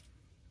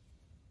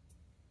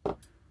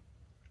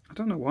 I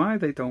don't know why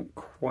they don't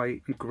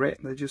quite grip.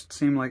 They just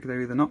seem like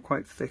they're either not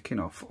quite thick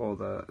enough, or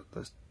the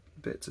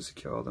bit to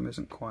secure them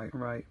isn't quite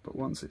right. But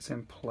once it's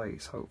in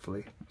place,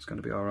 hopefully it's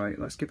going to be all right.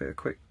 Let's give it a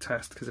quick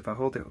test, because if I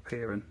hold it up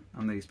here and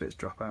these bits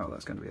drop out,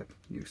 that's going to be a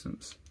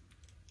nuisance.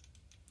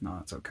 No,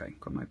 that's okay.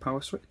 Got my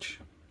power switch,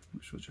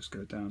 which will just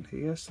go down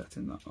here,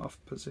 setting that off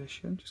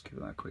position. Just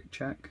give that a quick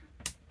check.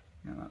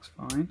 Yeah, that's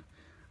fine.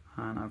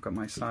 And I've got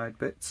my side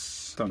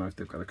bits. Don't know if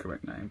they've got a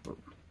correct name, but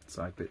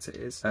side bits it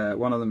is.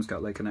 One of them's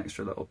got like an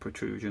extra little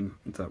protrusion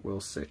that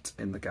will sit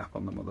in the gap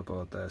on the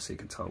motherboard there, so you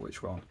can tell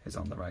which one is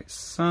on the right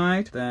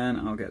side. Then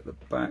I'll get the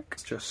back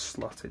just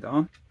slotted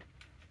on.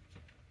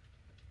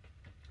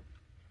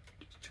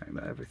 Just check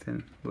that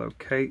everything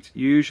locates.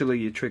 Usually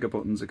your trigger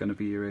buttons are going to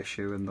be your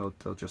issue, and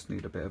they'll just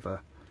need a bit of a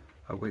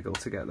wiggle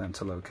to get them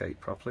to locate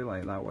properly,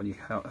 like that when you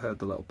heard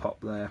the little pop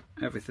there.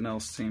 Everything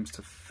else seems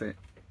to fit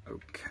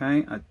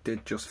okay. I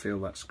did just feel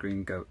that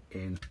screen go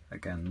in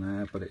again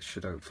there, but it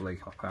should hopefully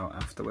pop out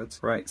afterwards.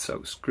 Right,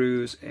 so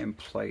screws in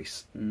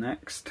place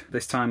next.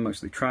 This time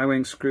mostly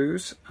tri-wing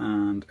screws,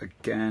 and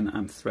again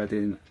I'm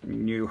threading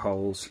new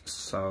holes,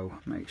 so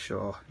make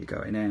sure you're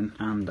going in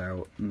and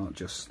out, not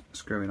just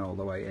screwing all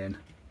the way in.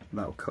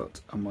 That'll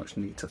cut a much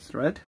neater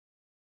thread.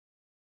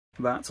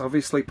 That's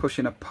obviously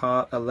pushing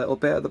apart a little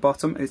bit at the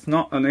bottom. It's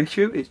not an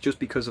issue, it's just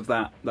because of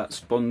that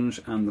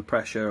sponge and the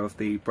pressure of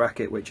the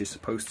bracket, which is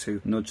supposed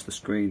to nudge the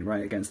screen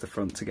right against the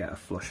front to get a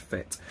flush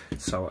fit.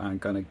 So I'm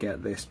going to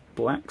get this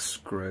black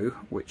screw,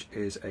 which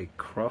is a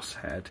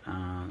crosshead,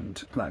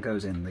 and that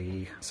goes in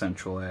the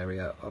central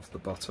area of the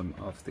bottom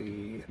of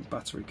the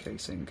battery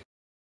casing.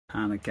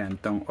 And again,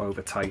 don't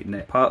over tighten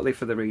it, partly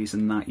for the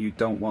reason that you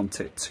don't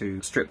want it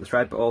to strip the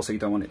thread, but also you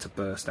don't want it to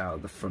burst out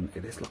of the front.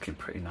 It is looking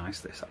pretty nice,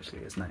 this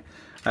actually, isn't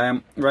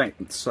it? Right,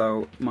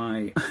 so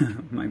my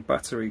my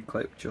battery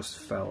clip just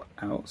fell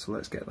out, so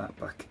let's get that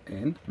back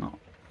in. Not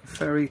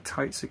very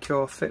tight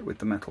secure fit with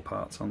the metal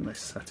parts on this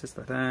set, is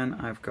there? Then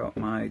I've got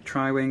my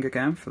tri-wing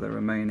again for the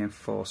remaining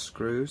 4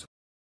 screws.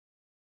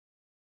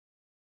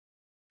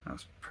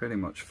 That's pretty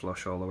much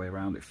flush all the way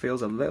around. It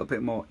feels a little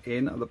bit more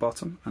in at the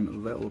bottom and a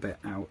little bit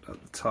out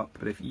at the top,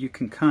 but if you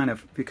can kind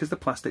of, because the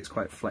plastic's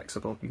quite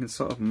flexible, you can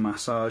sort of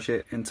massage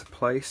it into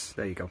place.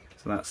 There you go.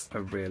 So that's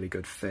a really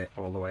good fit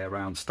all the way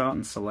around. Start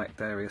and select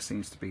area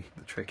seems to be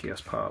the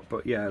trickiest part,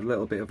 but yeah, a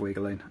little bit of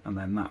wiggling and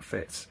then that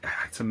fits.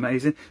 It's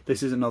amazing.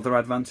 This is another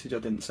advantage I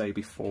didn't say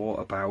before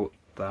about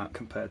that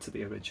compared to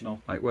the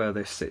original. Like where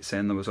this sits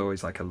in, there was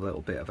always like a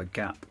little bit of a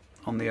gap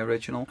on the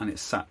original, and it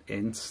sat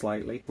in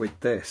slightly. With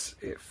this,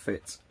 it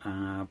fits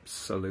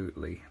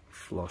absolutely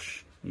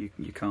flush.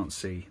 You can't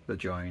see the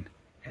join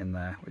in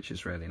there, which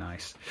is really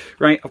nice.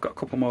 Right, I've got a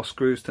couple more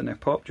screws to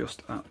nip up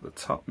just at the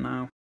top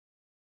now.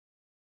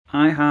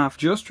 I have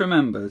just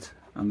remembered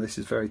and this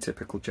is very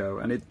typical Joe,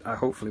 and I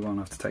hopefully won't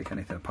have to take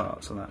anything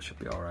apart, so that should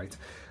be alright.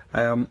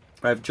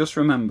 I've just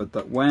remembered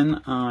that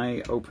when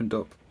I opened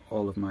up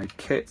all of my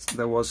kits,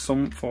 there was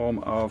some form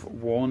of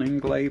warning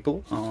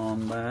label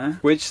on there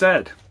which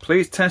said,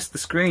 please test the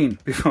screen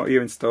before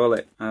you install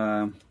it.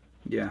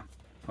 Yeah,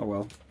 oh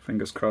well,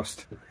 fingers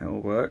crossed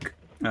it'll work.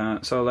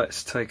 So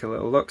let's take a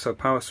little look. So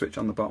power switch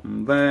on the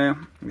bottom there.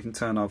 We can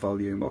turn our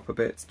volume up a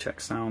bit,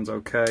 check sounds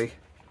okay.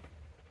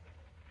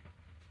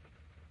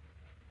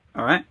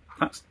 Alright,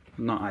 that's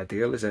not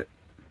ideal, is it?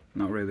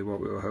 Not really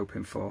what we were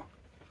hoping for.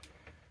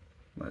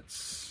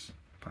 Let's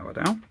power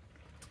down.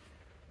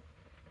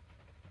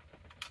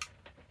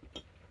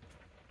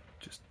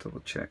 Just double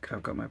check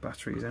I've got my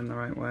batteries in the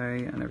right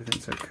way and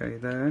everything's okay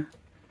there.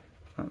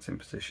 That's in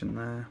position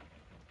there.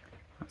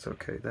 That's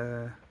okay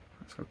there.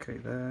 That's okay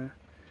there.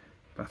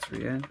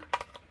 Battery in.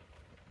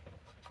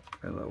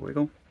 A little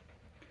wiggle.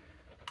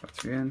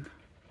 Battery in.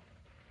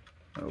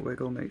 A little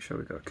wiggle, make sure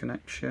we've got a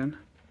connection.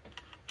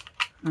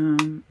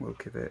 And we'll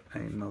give it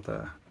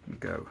another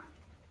go.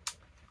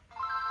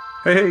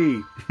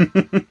 Hey!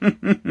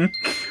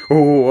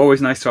 Oh,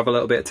 always nice to have a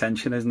little bit of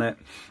tension, isn't it?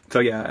 So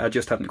yeah, I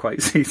just hadn't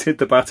quite seated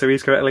the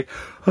batteries correctly.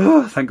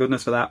 Oh, thank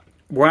goodness for that.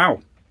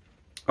 Wow.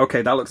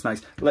 Okay, that looks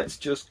nice. Let's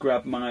just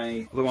grab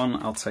my other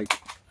one. I'll take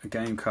a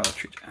game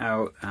cartridge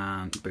out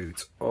and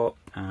boot up,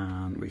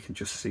 and we can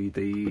just see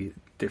the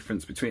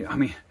difference between, I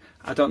mean,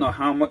 I don't know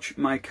how much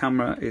my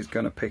camera is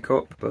going to pick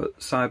up,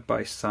 but side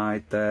by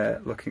side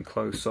there, looking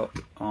close up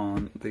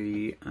on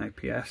the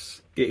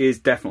IPS, it is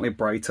definitely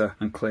brighter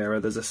and clearer.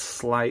 There's a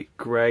slight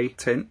grey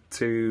tint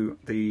to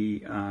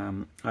the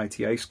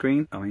ITA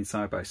screen. I mean,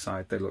 side by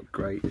side they look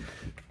great.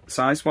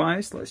 Size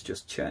wise, let's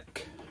just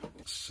check.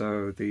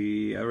 So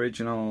the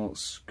original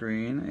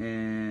screen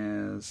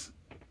is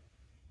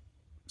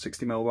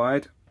 60mm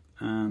wide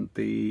and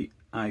the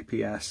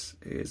IPS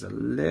is a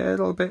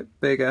little bit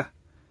bigger,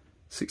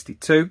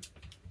 62.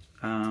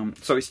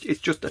 So it's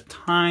just a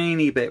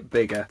tiny bit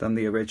bigger than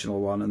the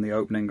original one, and the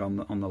opening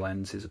on the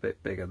lens is a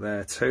bit bigger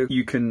there too.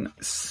 You can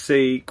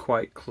see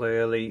quite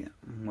clearly,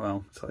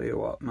 well, tell you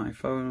what, my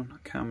phone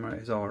camera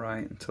is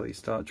alright until you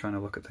start trying to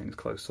look at things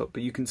close up,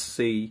 but you can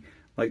see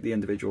like the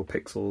individual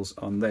pixels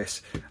on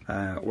this,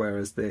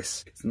 whereas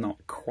this, it's not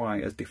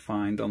quite as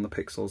defined on the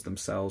pixels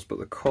themselves, but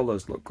the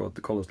colours look good,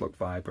 the colours look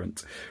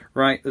vibrant.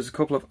 Right, there's a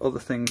couple of other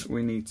things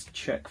we need to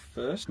check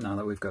first, now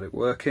that we've got it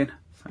working.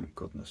 Thank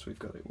goodness we've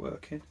got it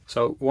working.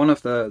 So one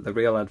of the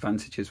real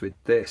advantages with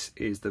this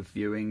is the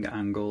viewing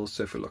angles.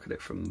 So if we look at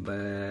it from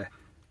there,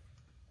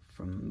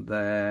 from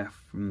there,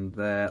 from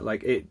there,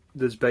 like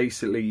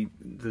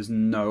there's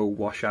no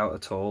washout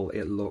at all.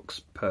 It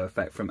looks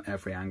perfect from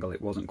every angle.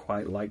 It wasn't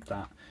quite like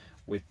that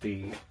with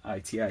the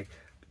ITA.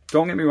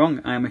 Don't get me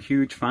wrong, I am a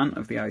huge fan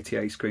of the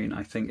ITA screen.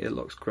 I think it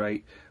looks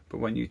great, but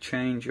when you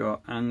change your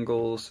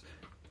angles,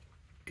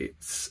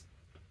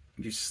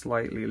 you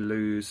slightly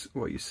lose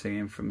what you're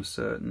seeing from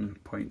certain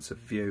points of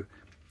view.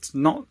 It's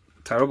not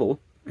terrible.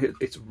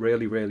 It's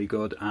really, really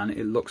good, and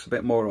it looks a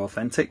bit more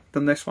authentic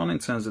than this one in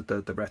terms of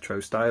the retro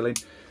styling.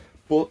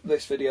 But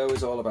this video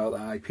is all about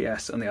the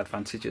IPS and the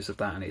advantages of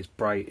that, and it's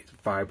bright, it's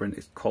vibrant,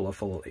 it's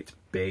colourful, it's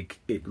big,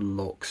 it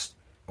looks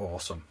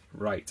awesome,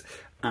 right?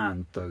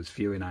 And those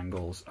viewing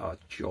angles are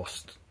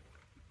just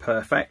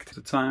perfect.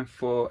 So time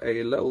for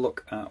a little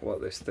look at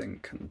what this thing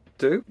can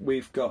do.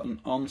 We've got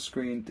an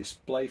on-screen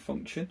display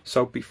function.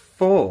 So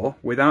before,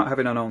 without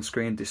having an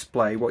on-screen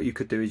display, what you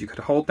could do is you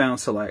could hold down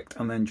select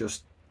and then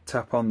just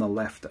tap on the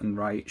left and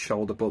right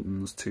shoulder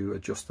buttons to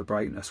adjust the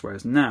brightness,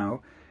 whereas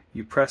now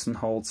you press and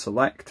hold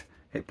select,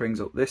 it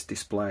brings up this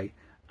display,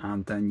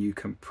 and then you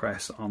can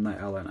press on the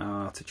L and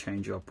R to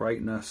change your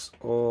brightness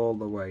all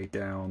the way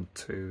down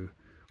to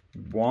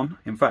 1.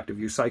 In fact, if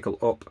you cycle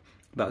up,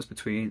 that's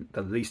between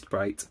the least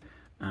bright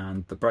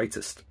and the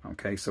brightest.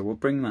 Okay, so we'll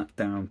bring that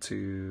down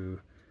to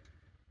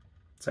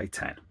say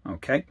 10.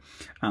 Okay,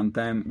 and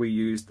then we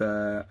use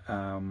the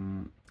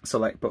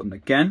select button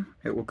again.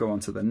 It will go on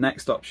to the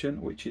next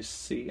option, which is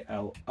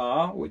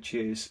CLR, which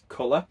is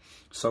color.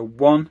 So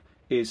 1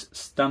 is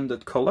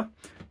standard color,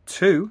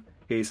 2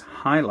 is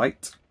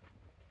highlight,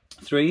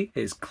 3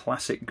 is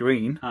classic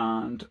green,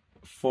 and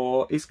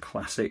 4 is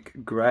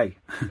classic grey.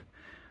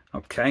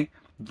 Okay,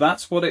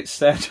 that's what it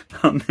said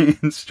on the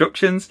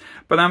instructions,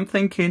 but I'm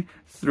thinking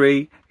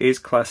 3 is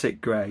classic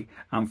grey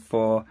and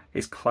 4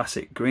 is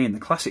classic green. The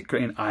classic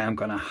green, I am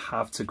going to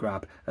have to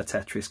grab a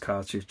Tetris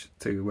cartridge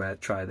to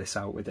try this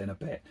out within a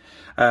bit.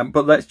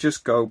 But let's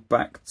just go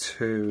back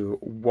to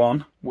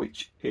 1,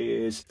 which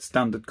is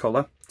standard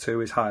colour,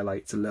 2 is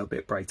highlight, it's a little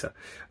bit brighter.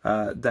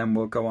 Then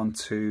we'll go on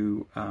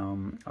to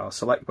our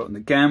select button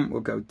again.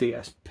 We'll go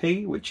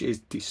DSP, which is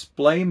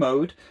display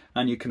mode,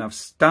 and you can have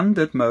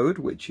standard mode,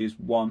 which is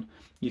 1.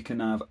 You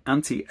can have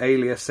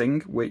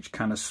anti-aliasing, which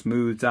kind of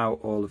smooths out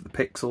all of the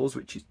pixels,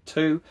 which is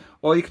 2.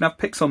 Or you can have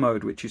pixel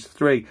mode, which is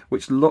 3,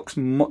 which looks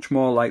much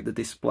more like the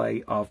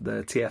display of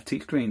the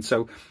TFT screen.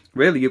 So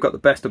really, you've got the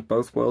best of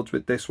both worlds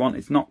with this one.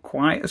 It's not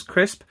quite as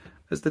crisp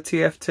as the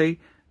TFT,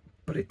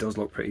 but it does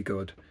look pretty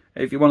good.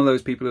 If you're one of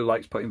those people who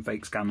likes putting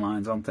fake scan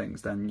lines on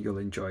things, then you'll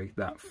enjoy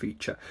that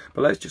feature.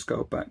 But let's just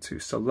go back to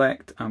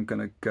select. I'm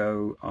going to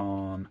go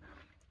on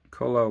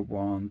color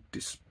 1,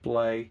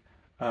 display.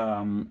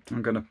 I'm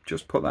going to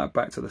just put that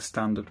back to the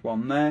standard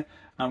one there.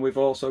 And we've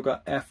also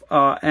got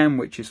FRM,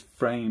 which is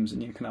frames,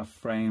 and you can have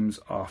frames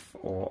off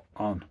or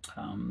on.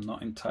 I'm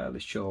not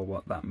entirely sure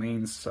what that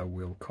means, so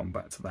we'll come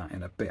back to that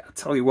in a bit. I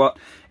tell you what,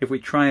 if we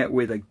try it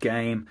with a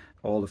game,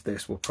 all of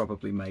this will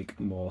probably make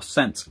more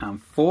sense.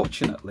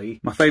 Unfortunately,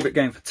 my favourite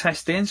game for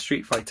testing,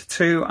 Street Fighter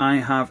 2, I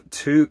have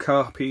 2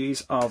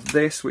 copies of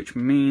this, which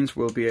means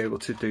we'll be able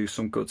to do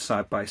some good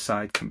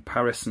side-by-side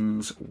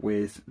comparisons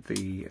with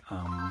the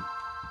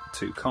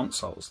 2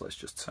 consoles. Let's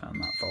just turn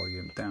that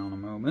volume down a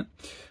moment.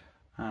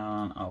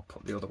 And I'll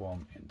put the other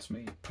one into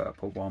me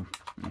purple one,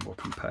 and we'll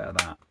compare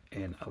that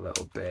in a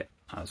little bit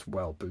as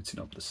well, booting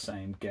up the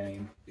same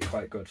game.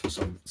 Quite good for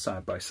some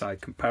side-by-side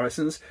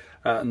comparisons.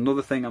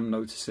 Another thing I'm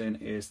noticing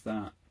is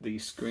that the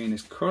screen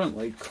is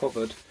currently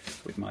covered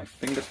with my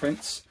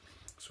fingerprints,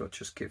 so I'll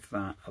just give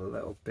that a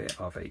little bit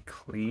of a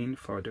clean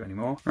before I do any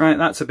more. Right,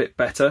 that's a bit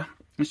better.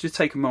 Let's just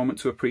take a moment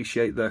to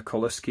appreciate the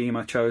colour scheme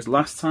I chose.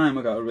 Last time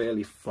I got a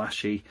really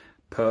flashy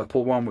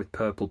purple one with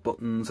purple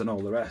buttons and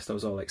all the rest. I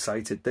was all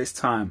excited. This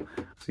time,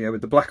 so yeah,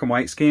 with the black and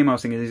white scheme, I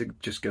was thinking, is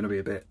it just going to be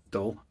a bit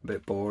dull, a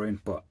bit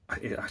boring? But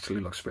it actually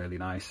looks really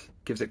nice.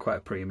 Gives it quite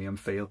a premium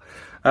feel.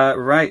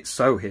 Right,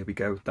 so here we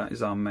go. That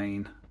is our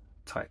main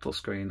title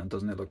screen, and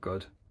doesn't it look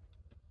good?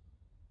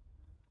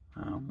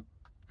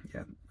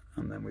 Yeah,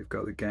 and then we've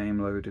got the game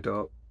loaded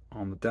up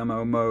on the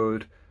demo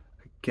mode.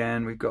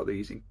 Again, we've got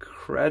these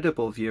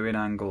incredible viewing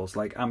angles.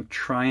 Like, I'm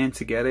trying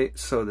to get it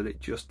so that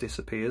it just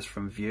disappears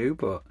from view,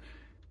 but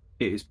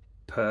it is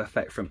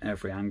perfect from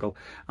every angle.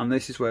 And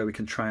this is where we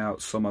can try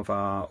out some of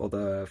our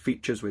other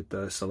features with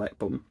the select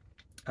button.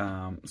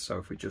 So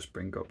if we just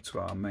bring up to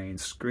our main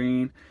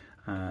screen,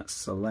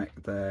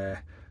 select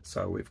there.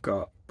 So we've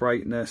got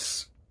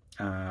brightness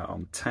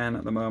on 10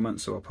 at the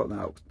moment, so we'll put that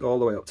up, all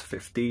the way up to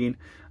 15.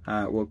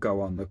 We'll go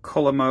on the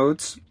color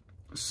modes.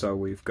 So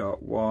we've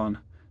got 1,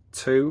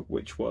 2,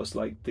 which was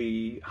like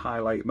the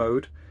highlight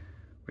mode,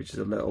 which is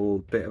a little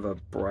bit of a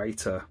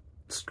brighter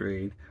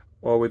screen.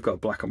 Or we've got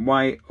black and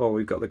white, or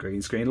we've got the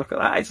green screen. Look at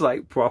that, it's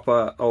like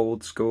proper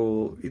old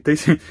school.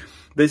 This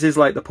is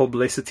like the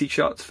publicity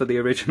shots for the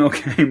original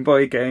Game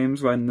Boy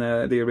games when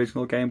the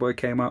original Game Boy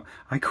came out.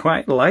 I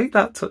quite like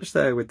that touch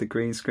there with the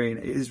green screen.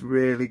 It is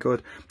really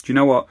good. Do you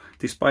know what?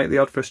 Despite the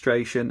odd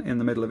frustration in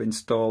the middle of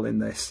installing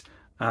this,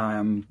 I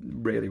am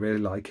really, really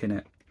liking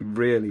it.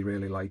 Really,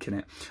 really liking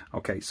it.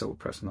 Okay, so we'll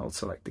press and hold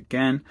select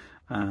again.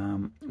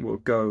 We'll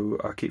go,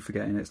 I keep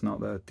forgetting it's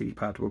not the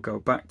D-pad. We'll go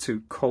back to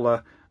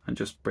colour and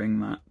just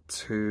bring that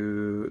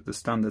to the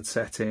standard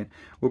setting.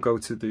 We'll go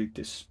to the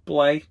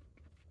display.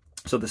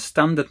 So the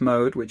standard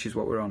mode, which is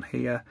what we're on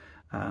here,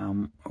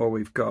 or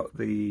we've got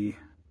the,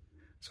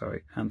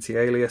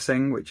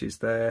 anti-aliasing, which is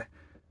there.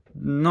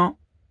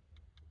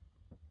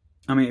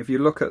 I mean, if you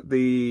look at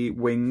the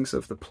wings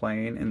of the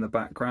plane in the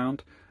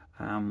background,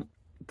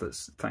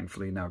 that's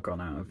thankfully now gone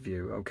out of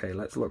view. Okay,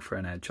 let's look for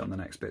an edge on the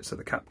next bit. So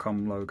the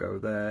Capcom logo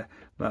there,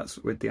 that's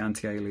with the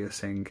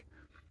anti-aliasing,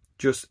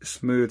 just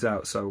smooths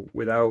out. So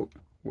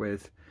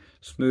with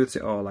smooths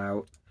it all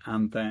out.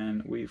 And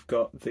then we've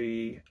got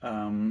the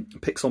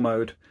pixel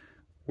mode,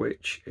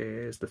 which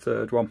is the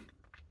third one.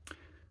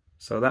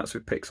 So that's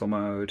with pixel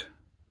mode.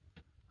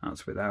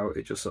 That's without.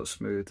 It just sort of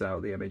smooths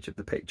out the image of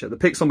the picture. The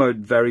pixel mode,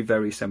 very,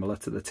 very similar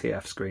to the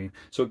TF screen.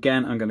 So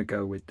again, I'm going to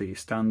go with the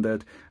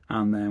standard.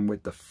 And then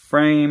with the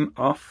frame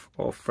off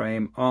or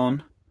frame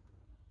on,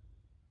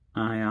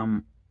 I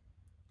am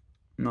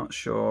not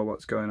sure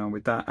what's going on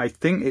with that. I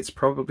think it's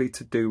probably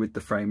to do with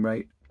the frame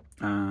rate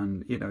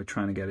and, you know,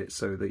 trying to get it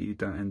so that you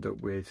don't end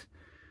up with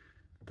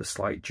the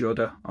slight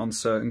judder on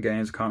certain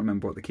games. I can't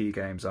remember what the key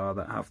games are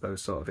that have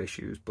those sort of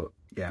issues, but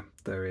yeah,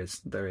 there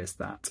is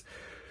that.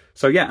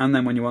 So yeah, and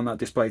then when you want that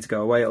display to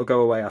go away, it'll go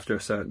away after a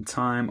certain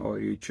time, or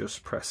you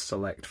just press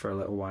select for a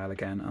little while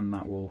again and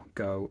that will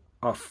go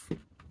off.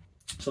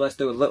 So let's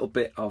do a little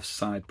bit of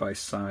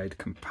side-by-side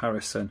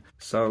comparison.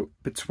 So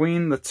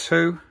between the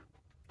two,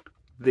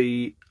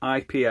 the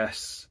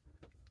IPS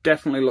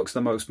definitely looks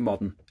the most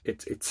modern.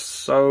 It's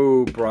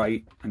so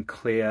bright and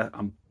clear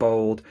and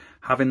bold.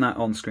 Having that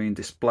on-screen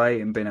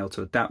display and being able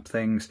to adapt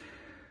things.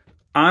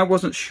 I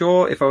wasn't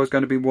sure if I was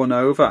going to be won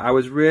over. I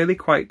was really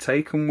quite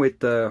taken with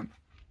the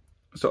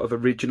sort of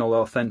original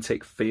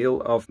authentic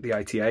feel of the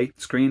ITA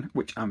screen,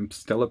 which I'm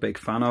still a big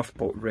fan of,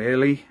 but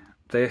really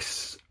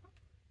this,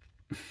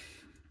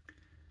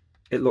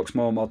 it looks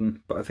more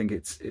modern, but I think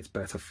it's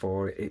better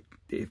for it.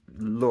 It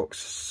looks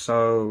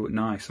so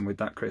nice, and with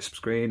that crisp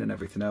screen and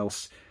everything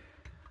else,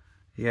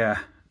 yeah.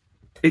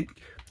 Do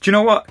you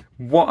know what?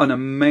 What an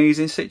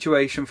amazing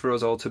situation for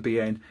us all to be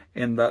in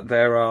that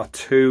there are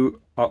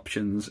two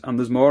options, and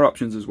there's more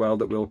options as well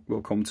that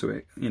we'll come to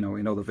it, you know,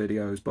 in other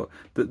videos, but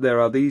that there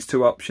are these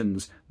two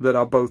options that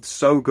are both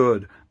so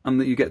good and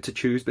that you get to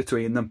choose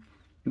between them.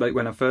 Like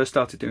when I first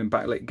started doing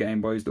backlit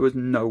Game Boys, there was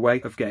no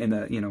way of getting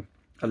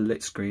a a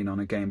lit screen on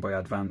a Game Boy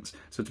Advance.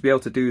 So to be able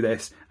to do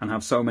this and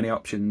have so many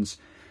options,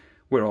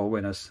 we're all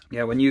winners.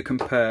 Yeah, when you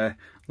compare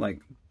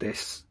like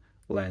this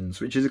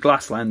lens, which is a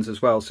glass lens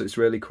as well, so it's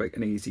really quick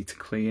and easy to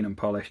clean and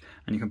polish,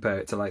 and you compare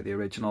it to like the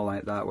original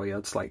like that, where you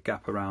had slight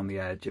gap around the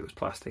edge, it was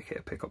plastic,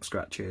 it'd pick up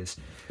scratches.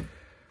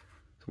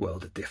 It's a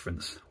world of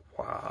difference.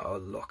 Wow,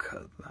 look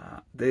at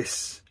that.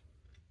 This,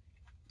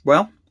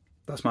 well,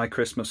 that's my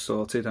Christmas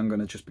sorted. I'm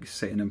going to just be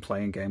sitting and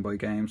playing Game Boy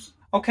games.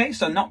 Okay,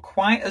 so not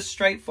quite as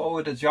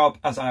straightforward a job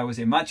as I was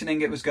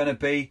imagining it was going to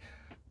be,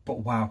 but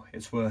wow,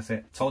 it's worth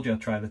it. Told you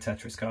I'd try the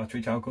Tetris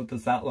cartridge. How good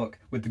does that look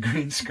with the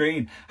green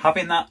screen?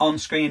 Having that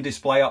on-screen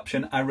display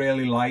option, I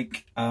really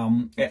like.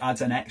 It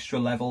adds an extra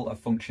level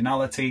of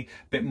functionality,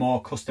 a bit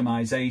more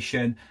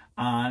customization,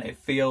 and it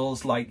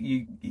feels like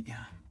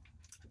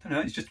I don't know,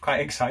 it's just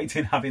quite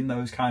exciting having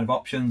those kind of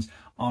options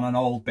on an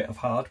old bit of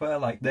hardware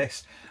like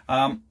this.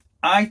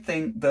 I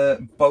think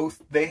that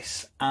both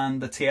this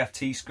and the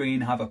TFT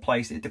screen have a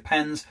place. It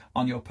depends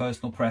on your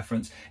personal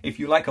preference. If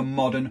you like a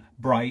modern,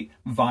 bright,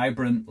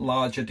 vibrant,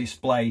 larger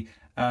display,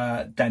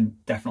 then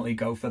definitely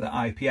go for the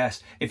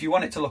IPS. If you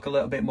want it to look a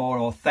little bit more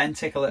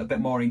authentic, a little bit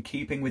more in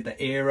keeping with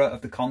the era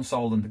of the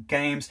console and the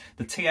games,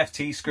 the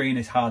TFT screen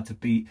is hard to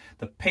beat.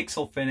 The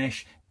pixel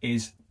finish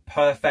is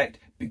perfect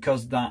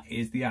because that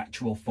is the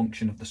actual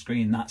function of the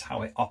screen. That's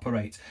how it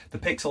operates. The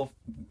pixel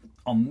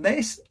on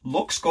this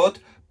looks good,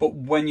 but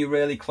when you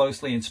really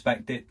closely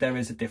inspect it, there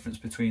is a difference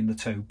between the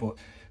two. But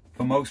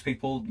for most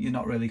people, you're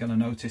not really going to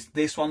notice.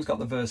 This one's got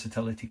the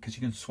versatility because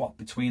you can swap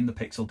between the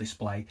pixel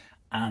display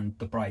and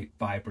the bright,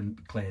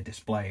 vibrant, clear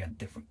display and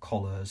different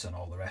colours and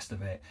all the rest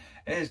of it.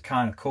 It is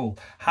kind of cool.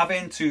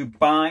 Having to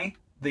buy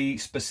the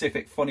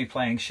specific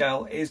FunnyPlaying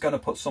shell is going to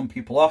put some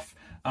people off,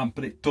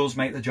 but it does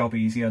make the job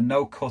easier.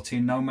 No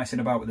cutting, no messing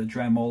about with the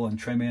Dremel and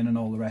trimming and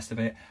all the rest of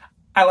it.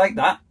 I like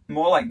that.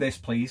 More like this,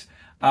 please.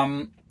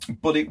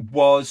 But it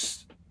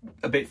was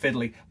a bit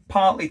fiddly,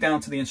 partly down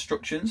to the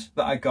instructions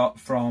that I got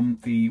from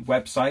the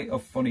website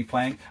of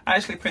FunnyPlaying. I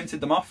actually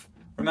printed them off.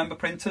 Remember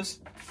printers?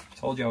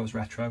 Told you I was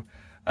retro.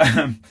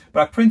 But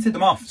I printed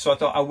them off, so I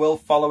thought I will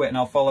follow it and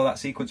I'll follow that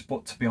sequence,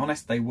 but to be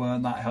honest, they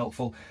weren't that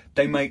helpful.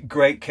 They make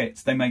great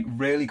kits, they make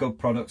really good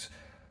products,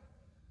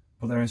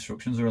 but their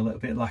instructions are a little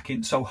bit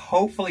lacking. So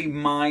hopefully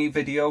my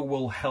video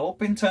will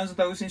help in terms of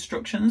those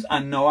instructions. I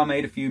know I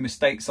made a few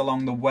mistakes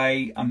along the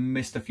way and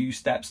missed a few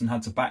steps and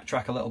had to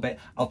backtrack a little bit.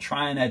 I'll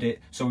try and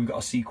edit so we've got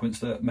a sequence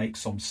that makes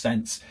some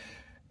sense.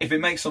 If it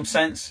makes some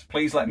sense,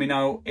 please let me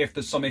know. If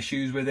there's some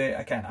issues with it,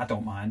 again, I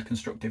don't mind.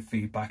 Constructive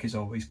feedback is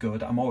always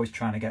good. I'm always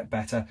trying to get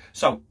better.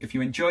 So if you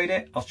enjoyed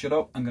it, I'll shut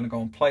up. I'm going to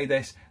go and play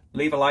this.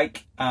 Leave a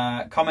like,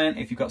 comment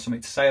if you've got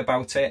something to say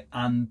about it.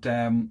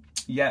 And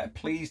yeah,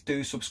 please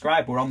do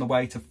subscribe. We're on the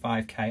way to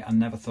 5K. I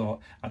never thought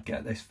I'd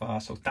get this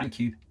far. So thank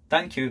you.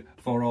 Thank you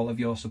for all of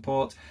your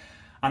support.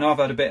 I know I've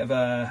had a bit of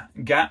a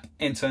gap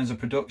in terms of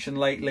production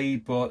lately,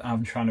 but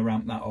I'm trying to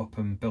ramp that up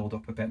and build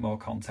up a bit more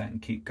content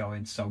and keep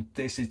going. So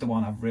this is the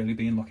one I've really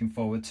been looking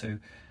forward to.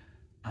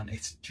 And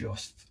it's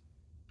just,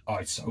 oh,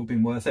 it's so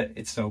been worth it.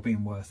 It's so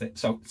been worth it.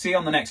 So see you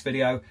on the next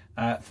video.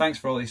 Thanks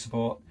for all your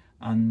support.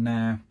 And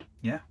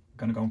yeah, I'm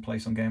going to go and play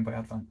some Game Boy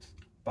Advance.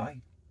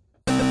 Bye.